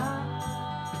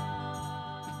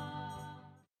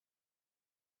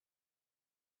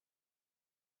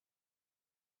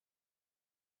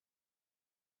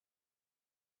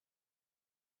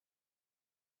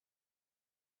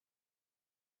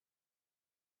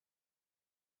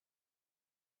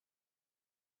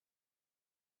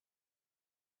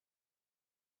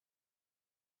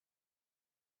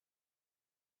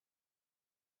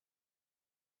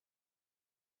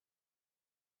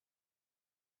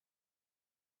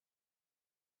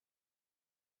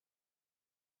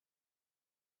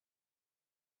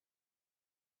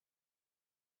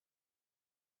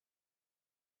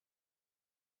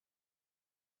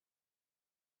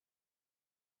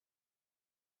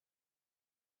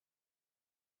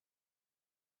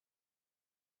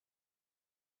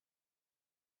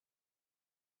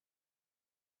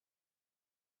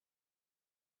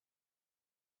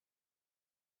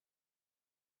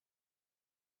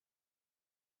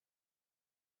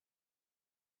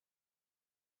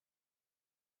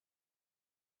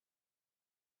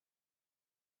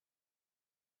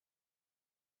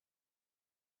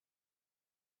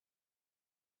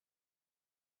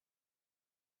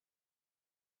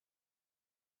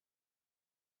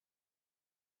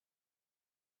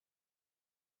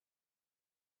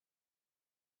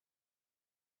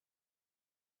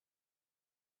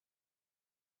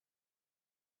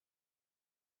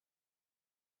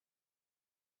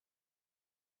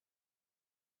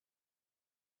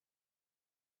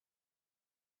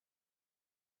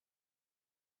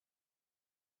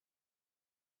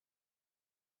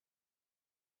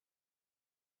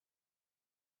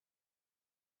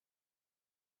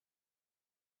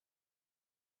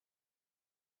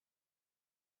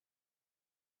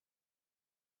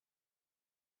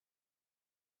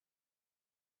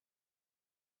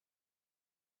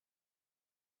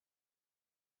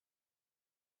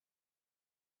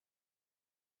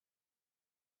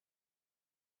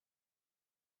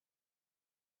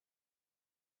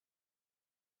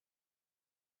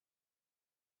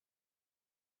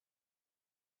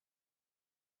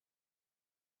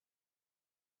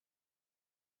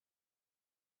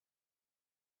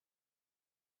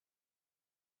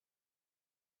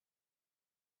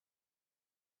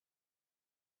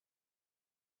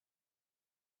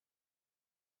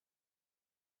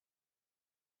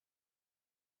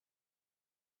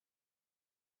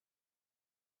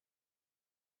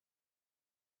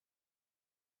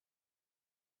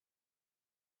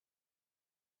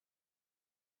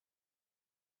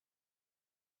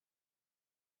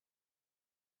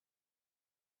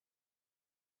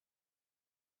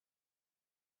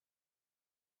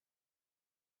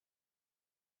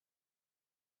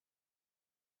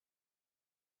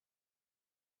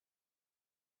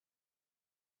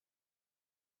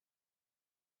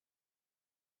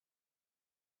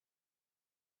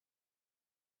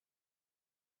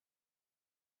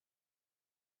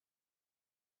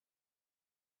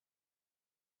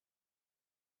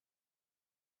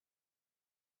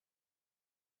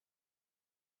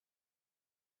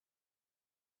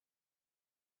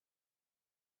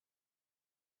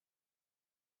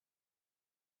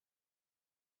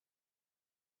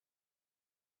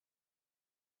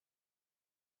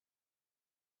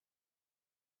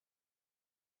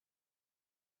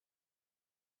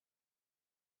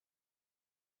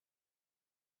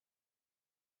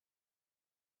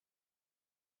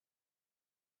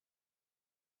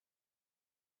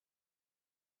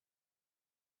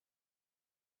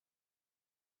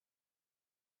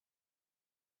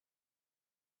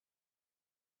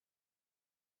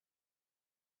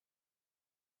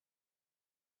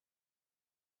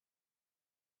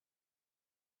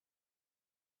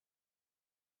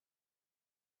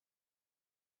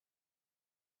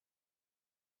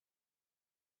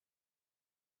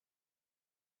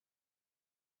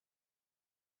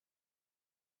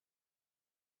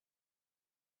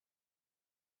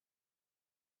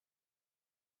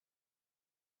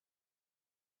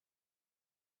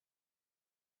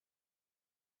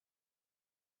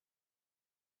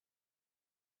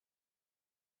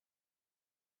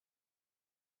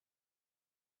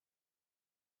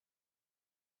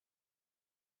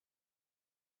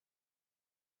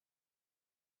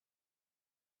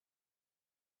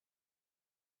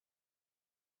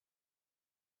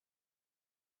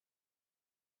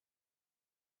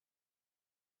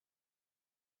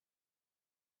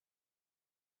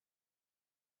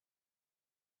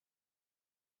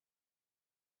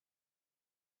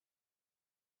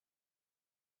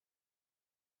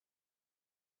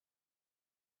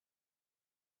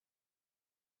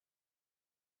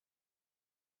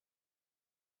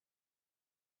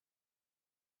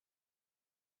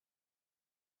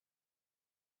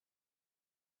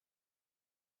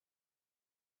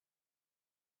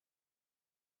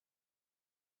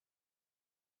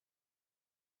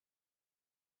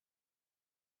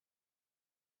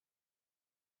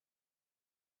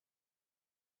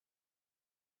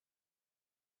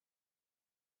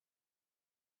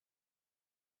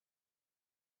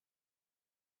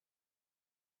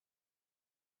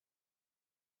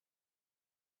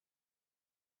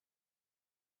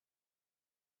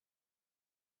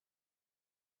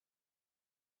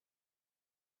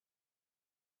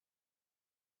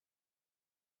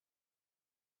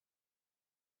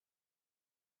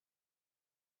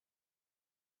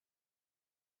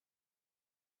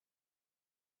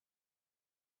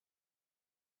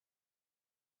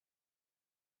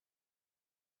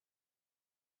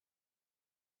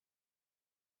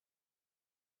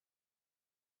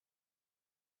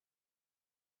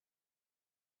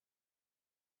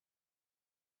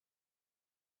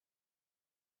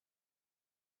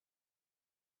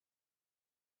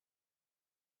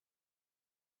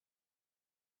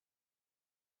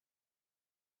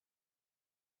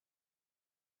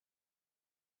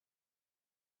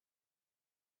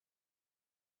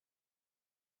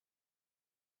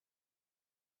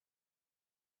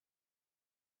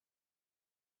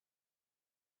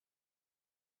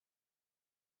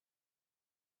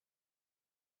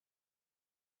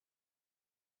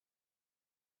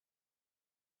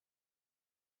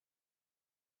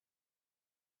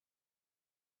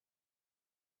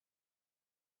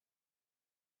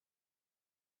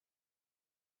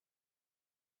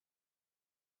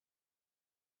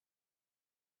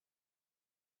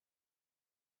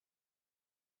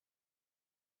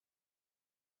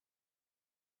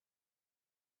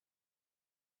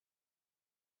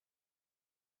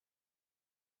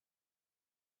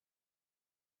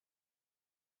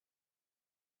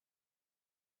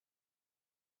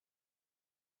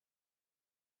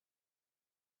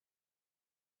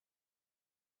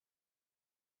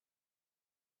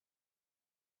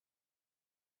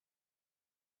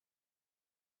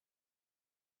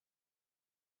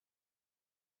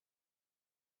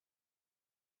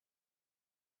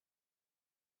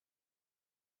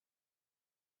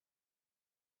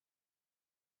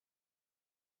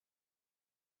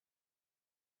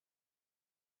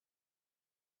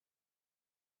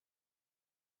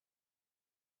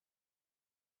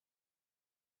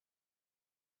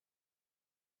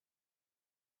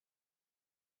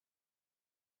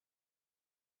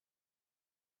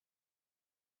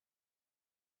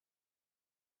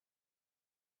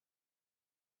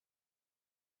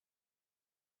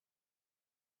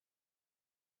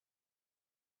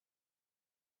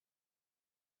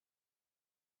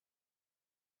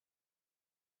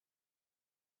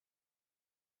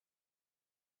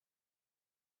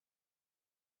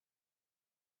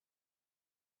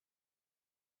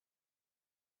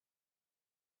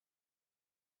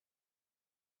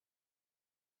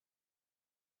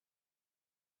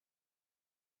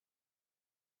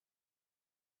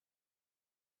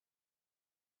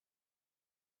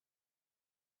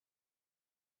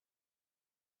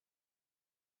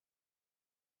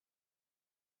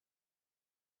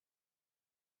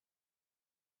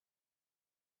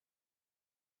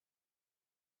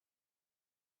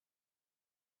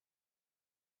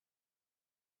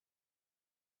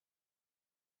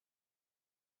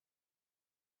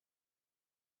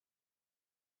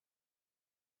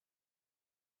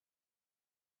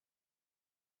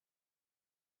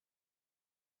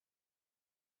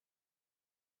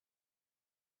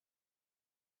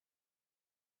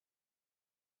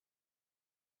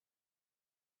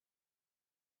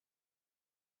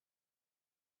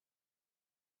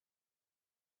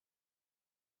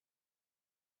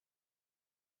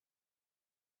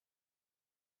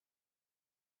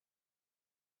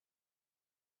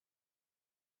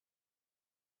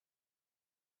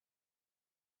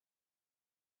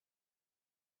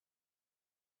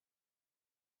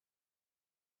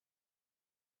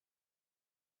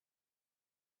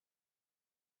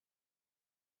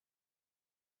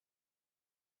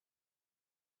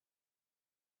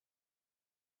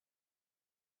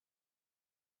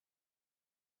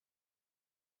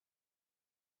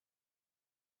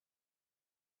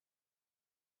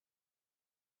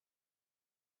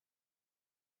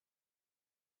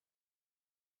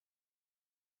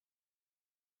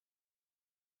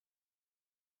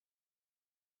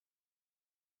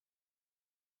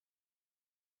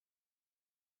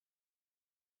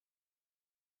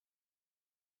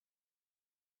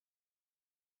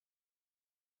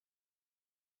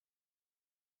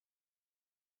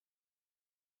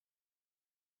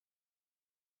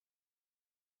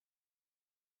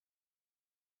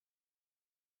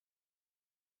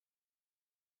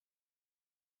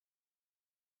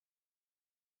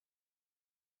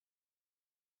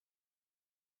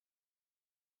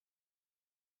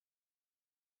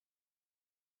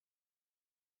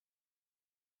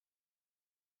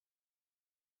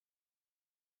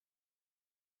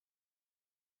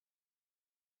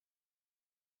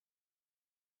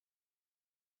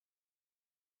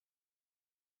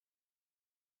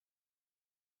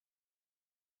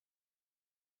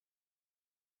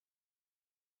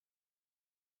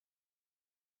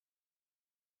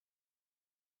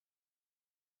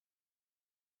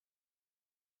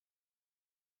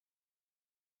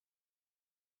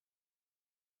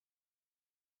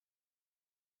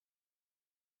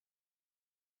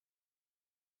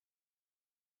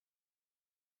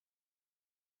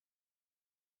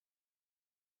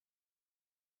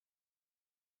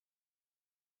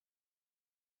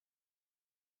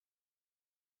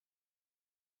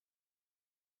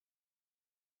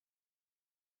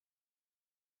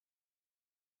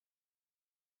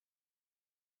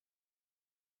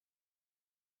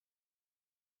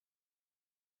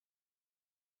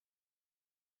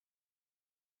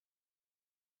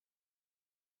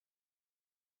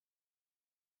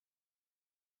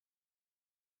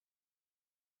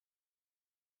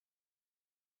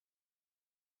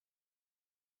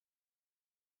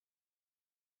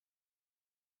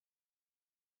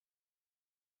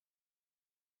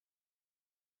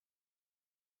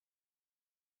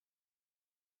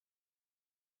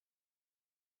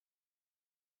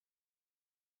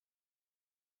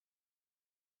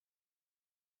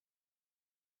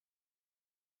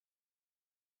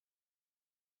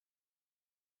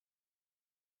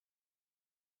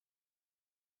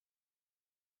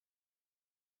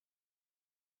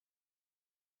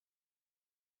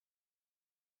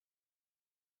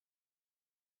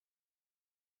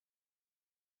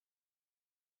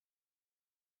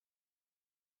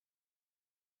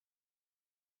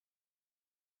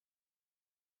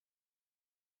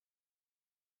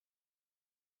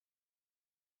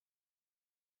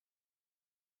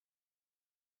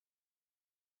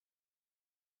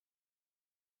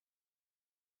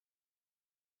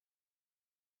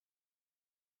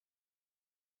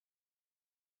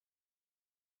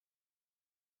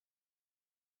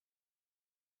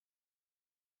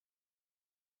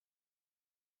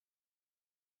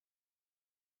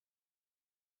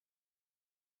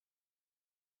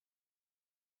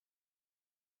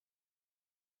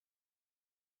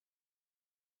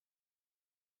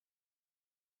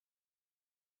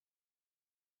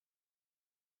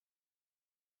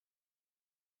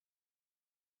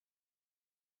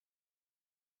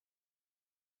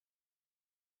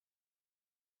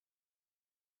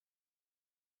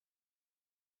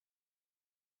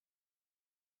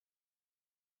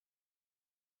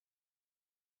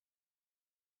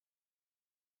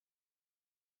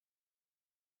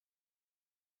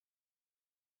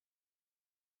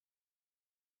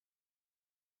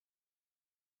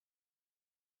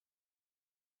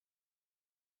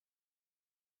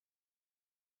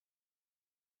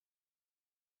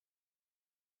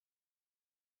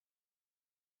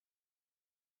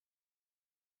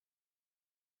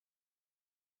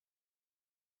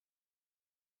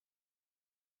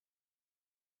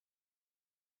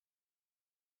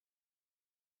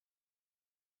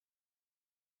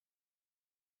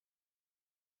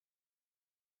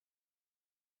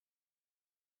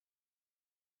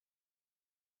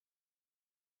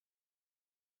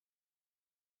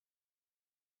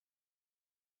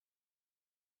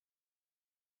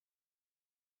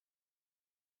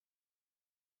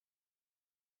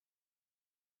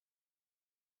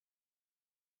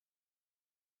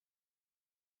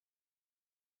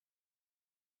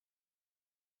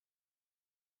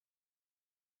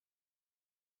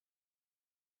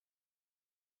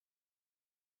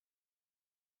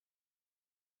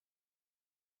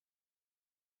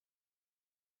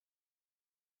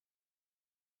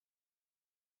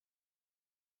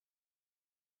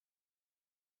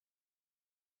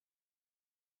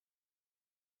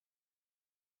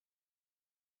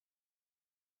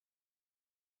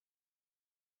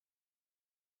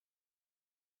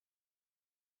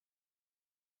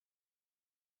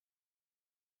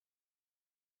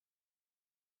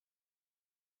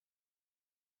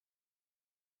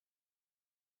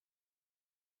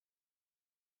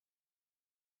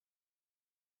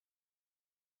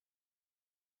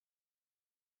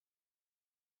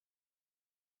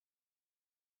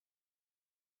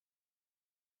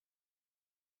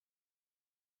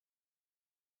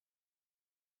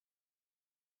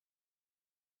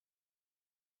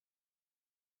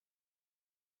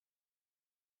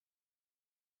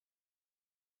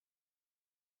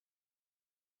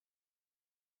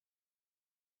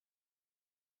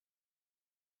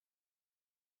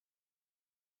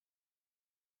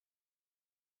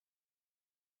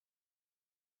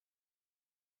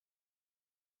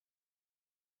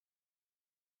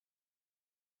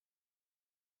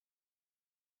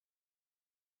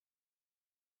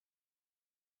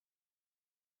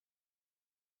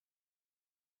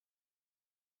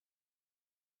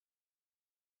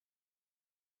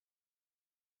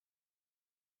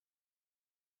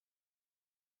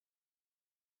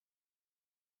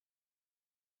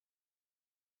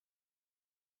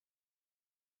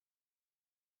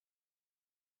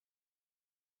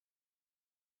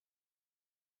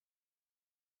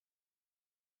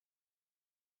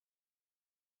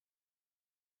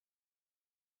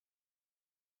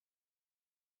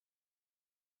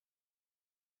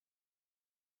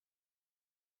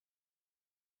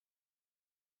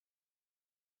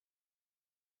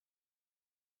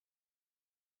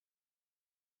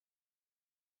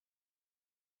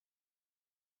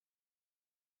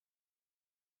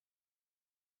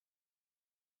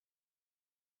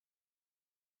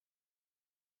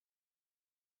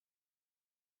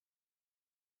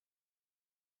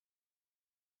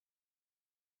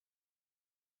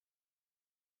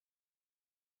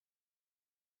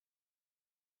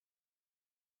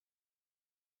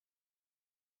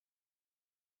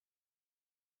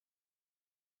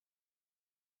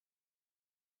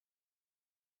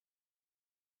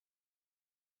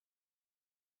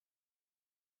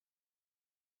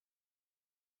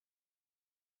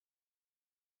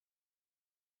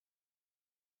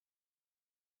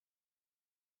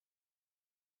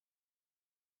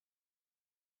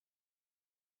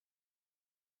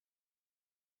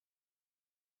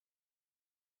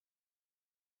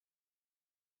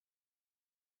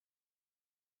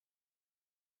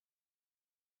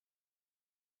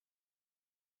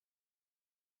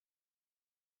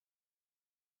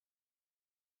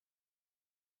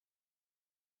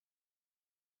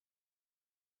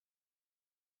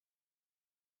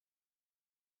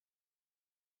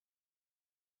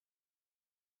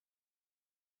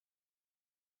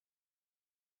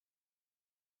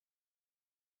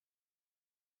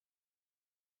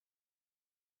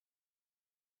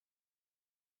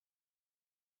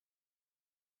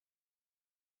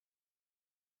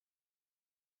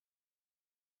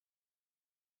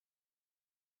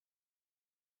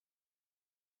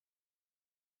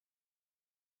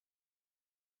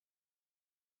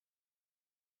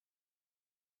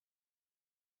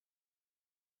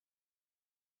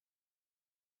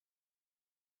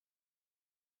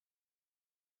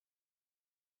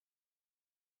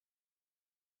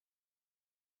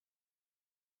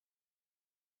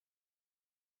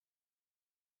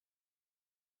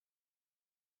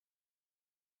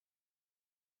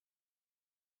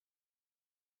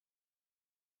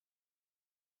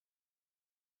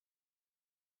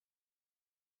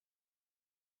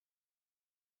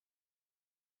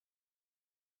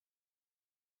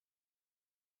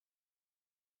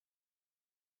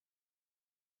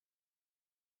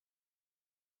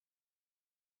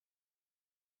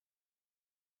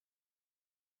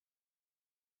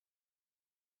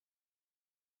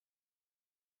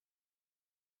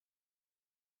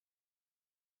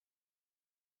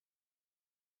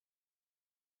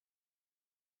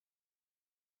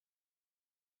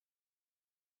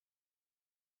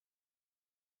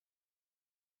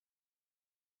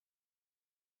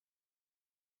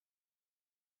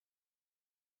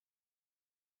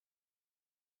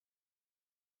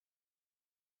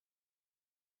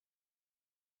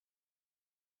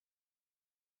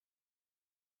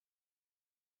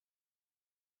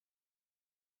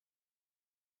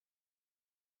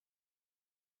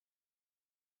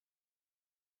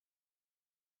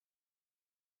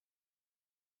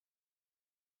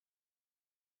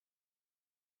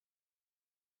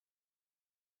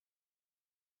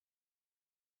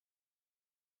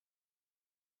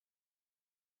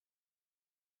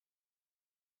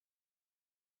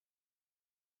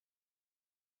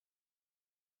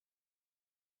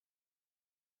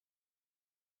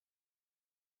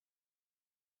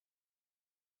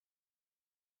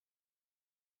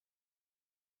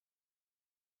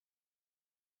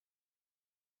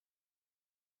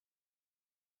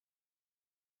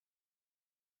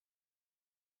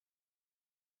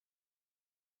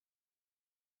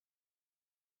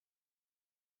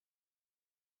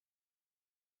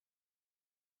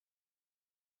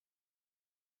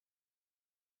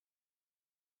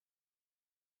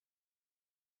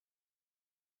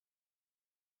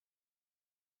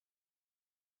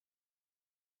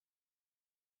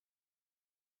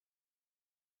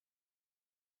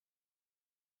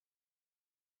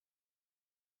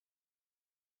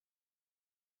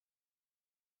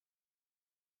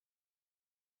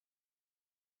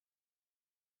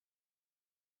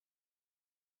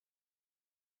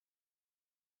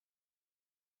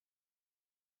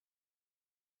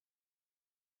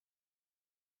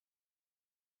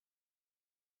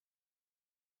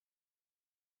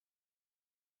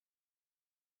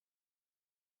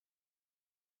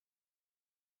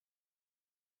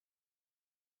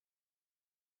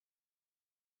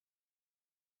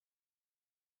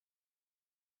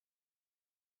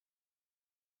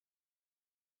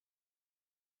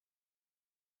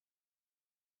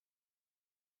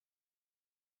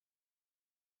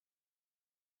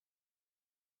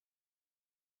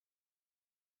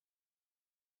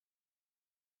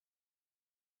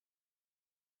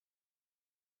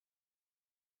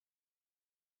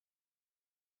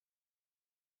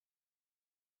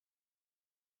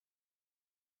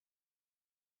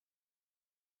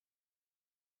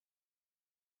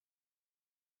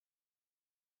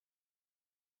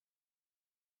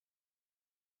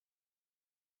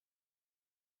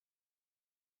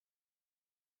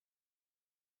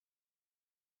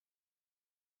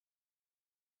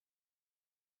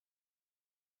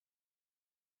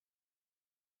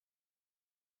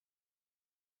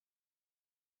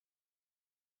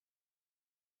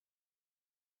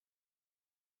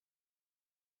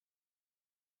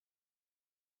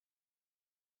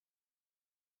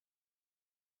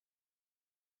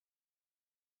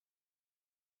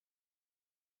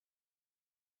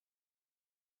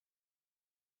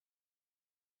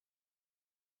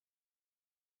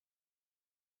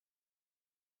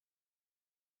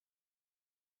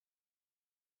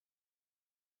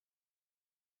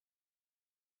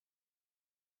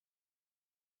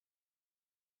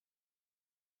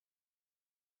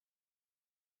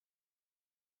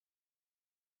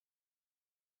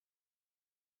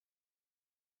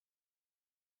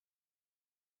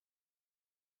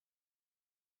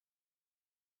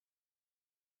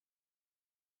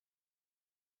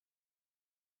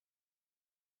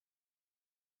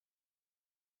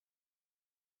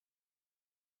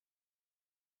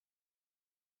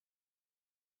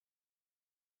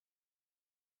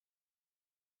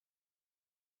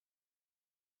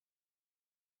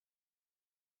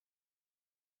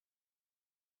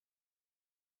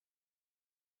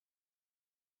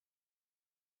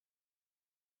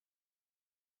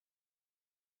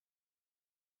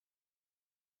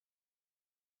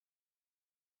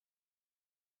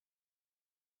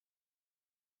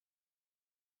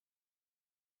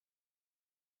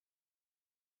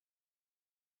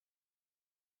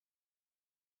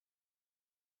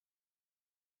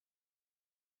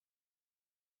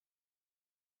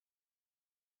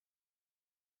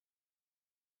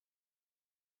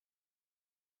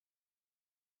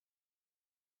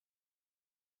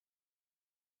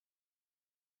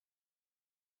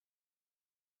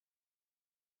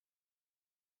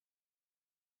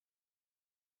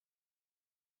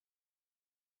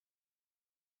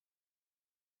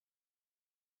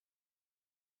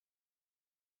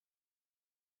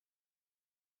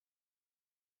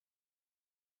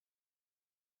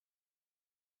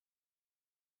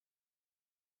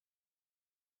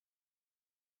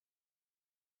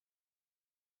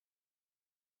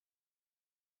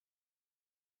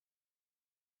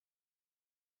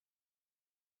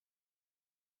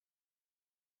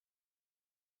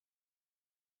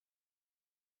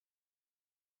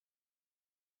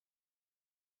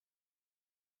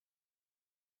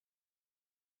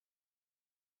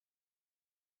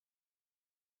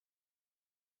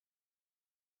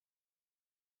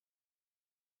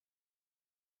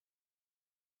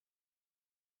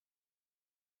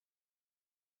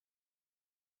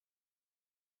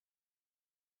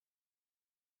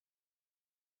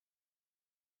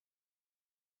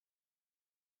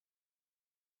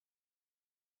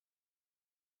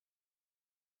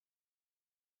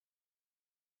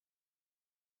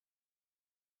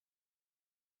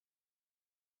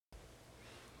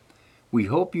 We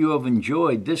hope you have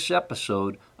enjoyed this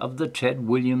episode of the Ted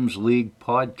Williams League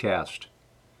podcast.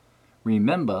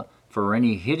 Remember, for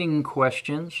any hitting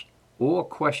questions or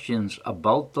questions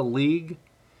about the league,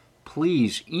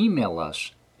 please email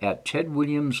us at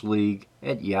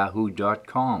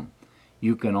tedwilliamsleague@yahoo.com.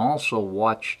 You can also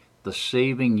watch the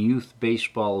Saving Youth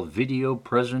Baseball video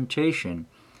presentation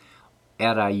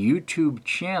at our YouTube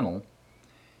channel,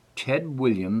 Ted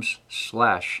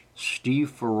Williams/Steve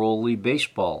Ferroli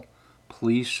Baseball.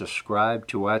 Please subscribe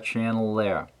to our channel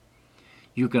there.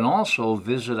 You can also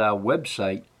visit our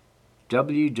website,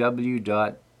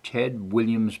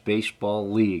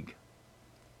 www.tedwilliamsbaseballleague.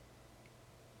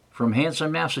 From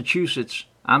Hanson, Massachusetts,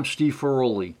 I'm Steve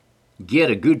Ferroli.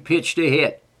 Get a good pitch to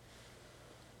hit.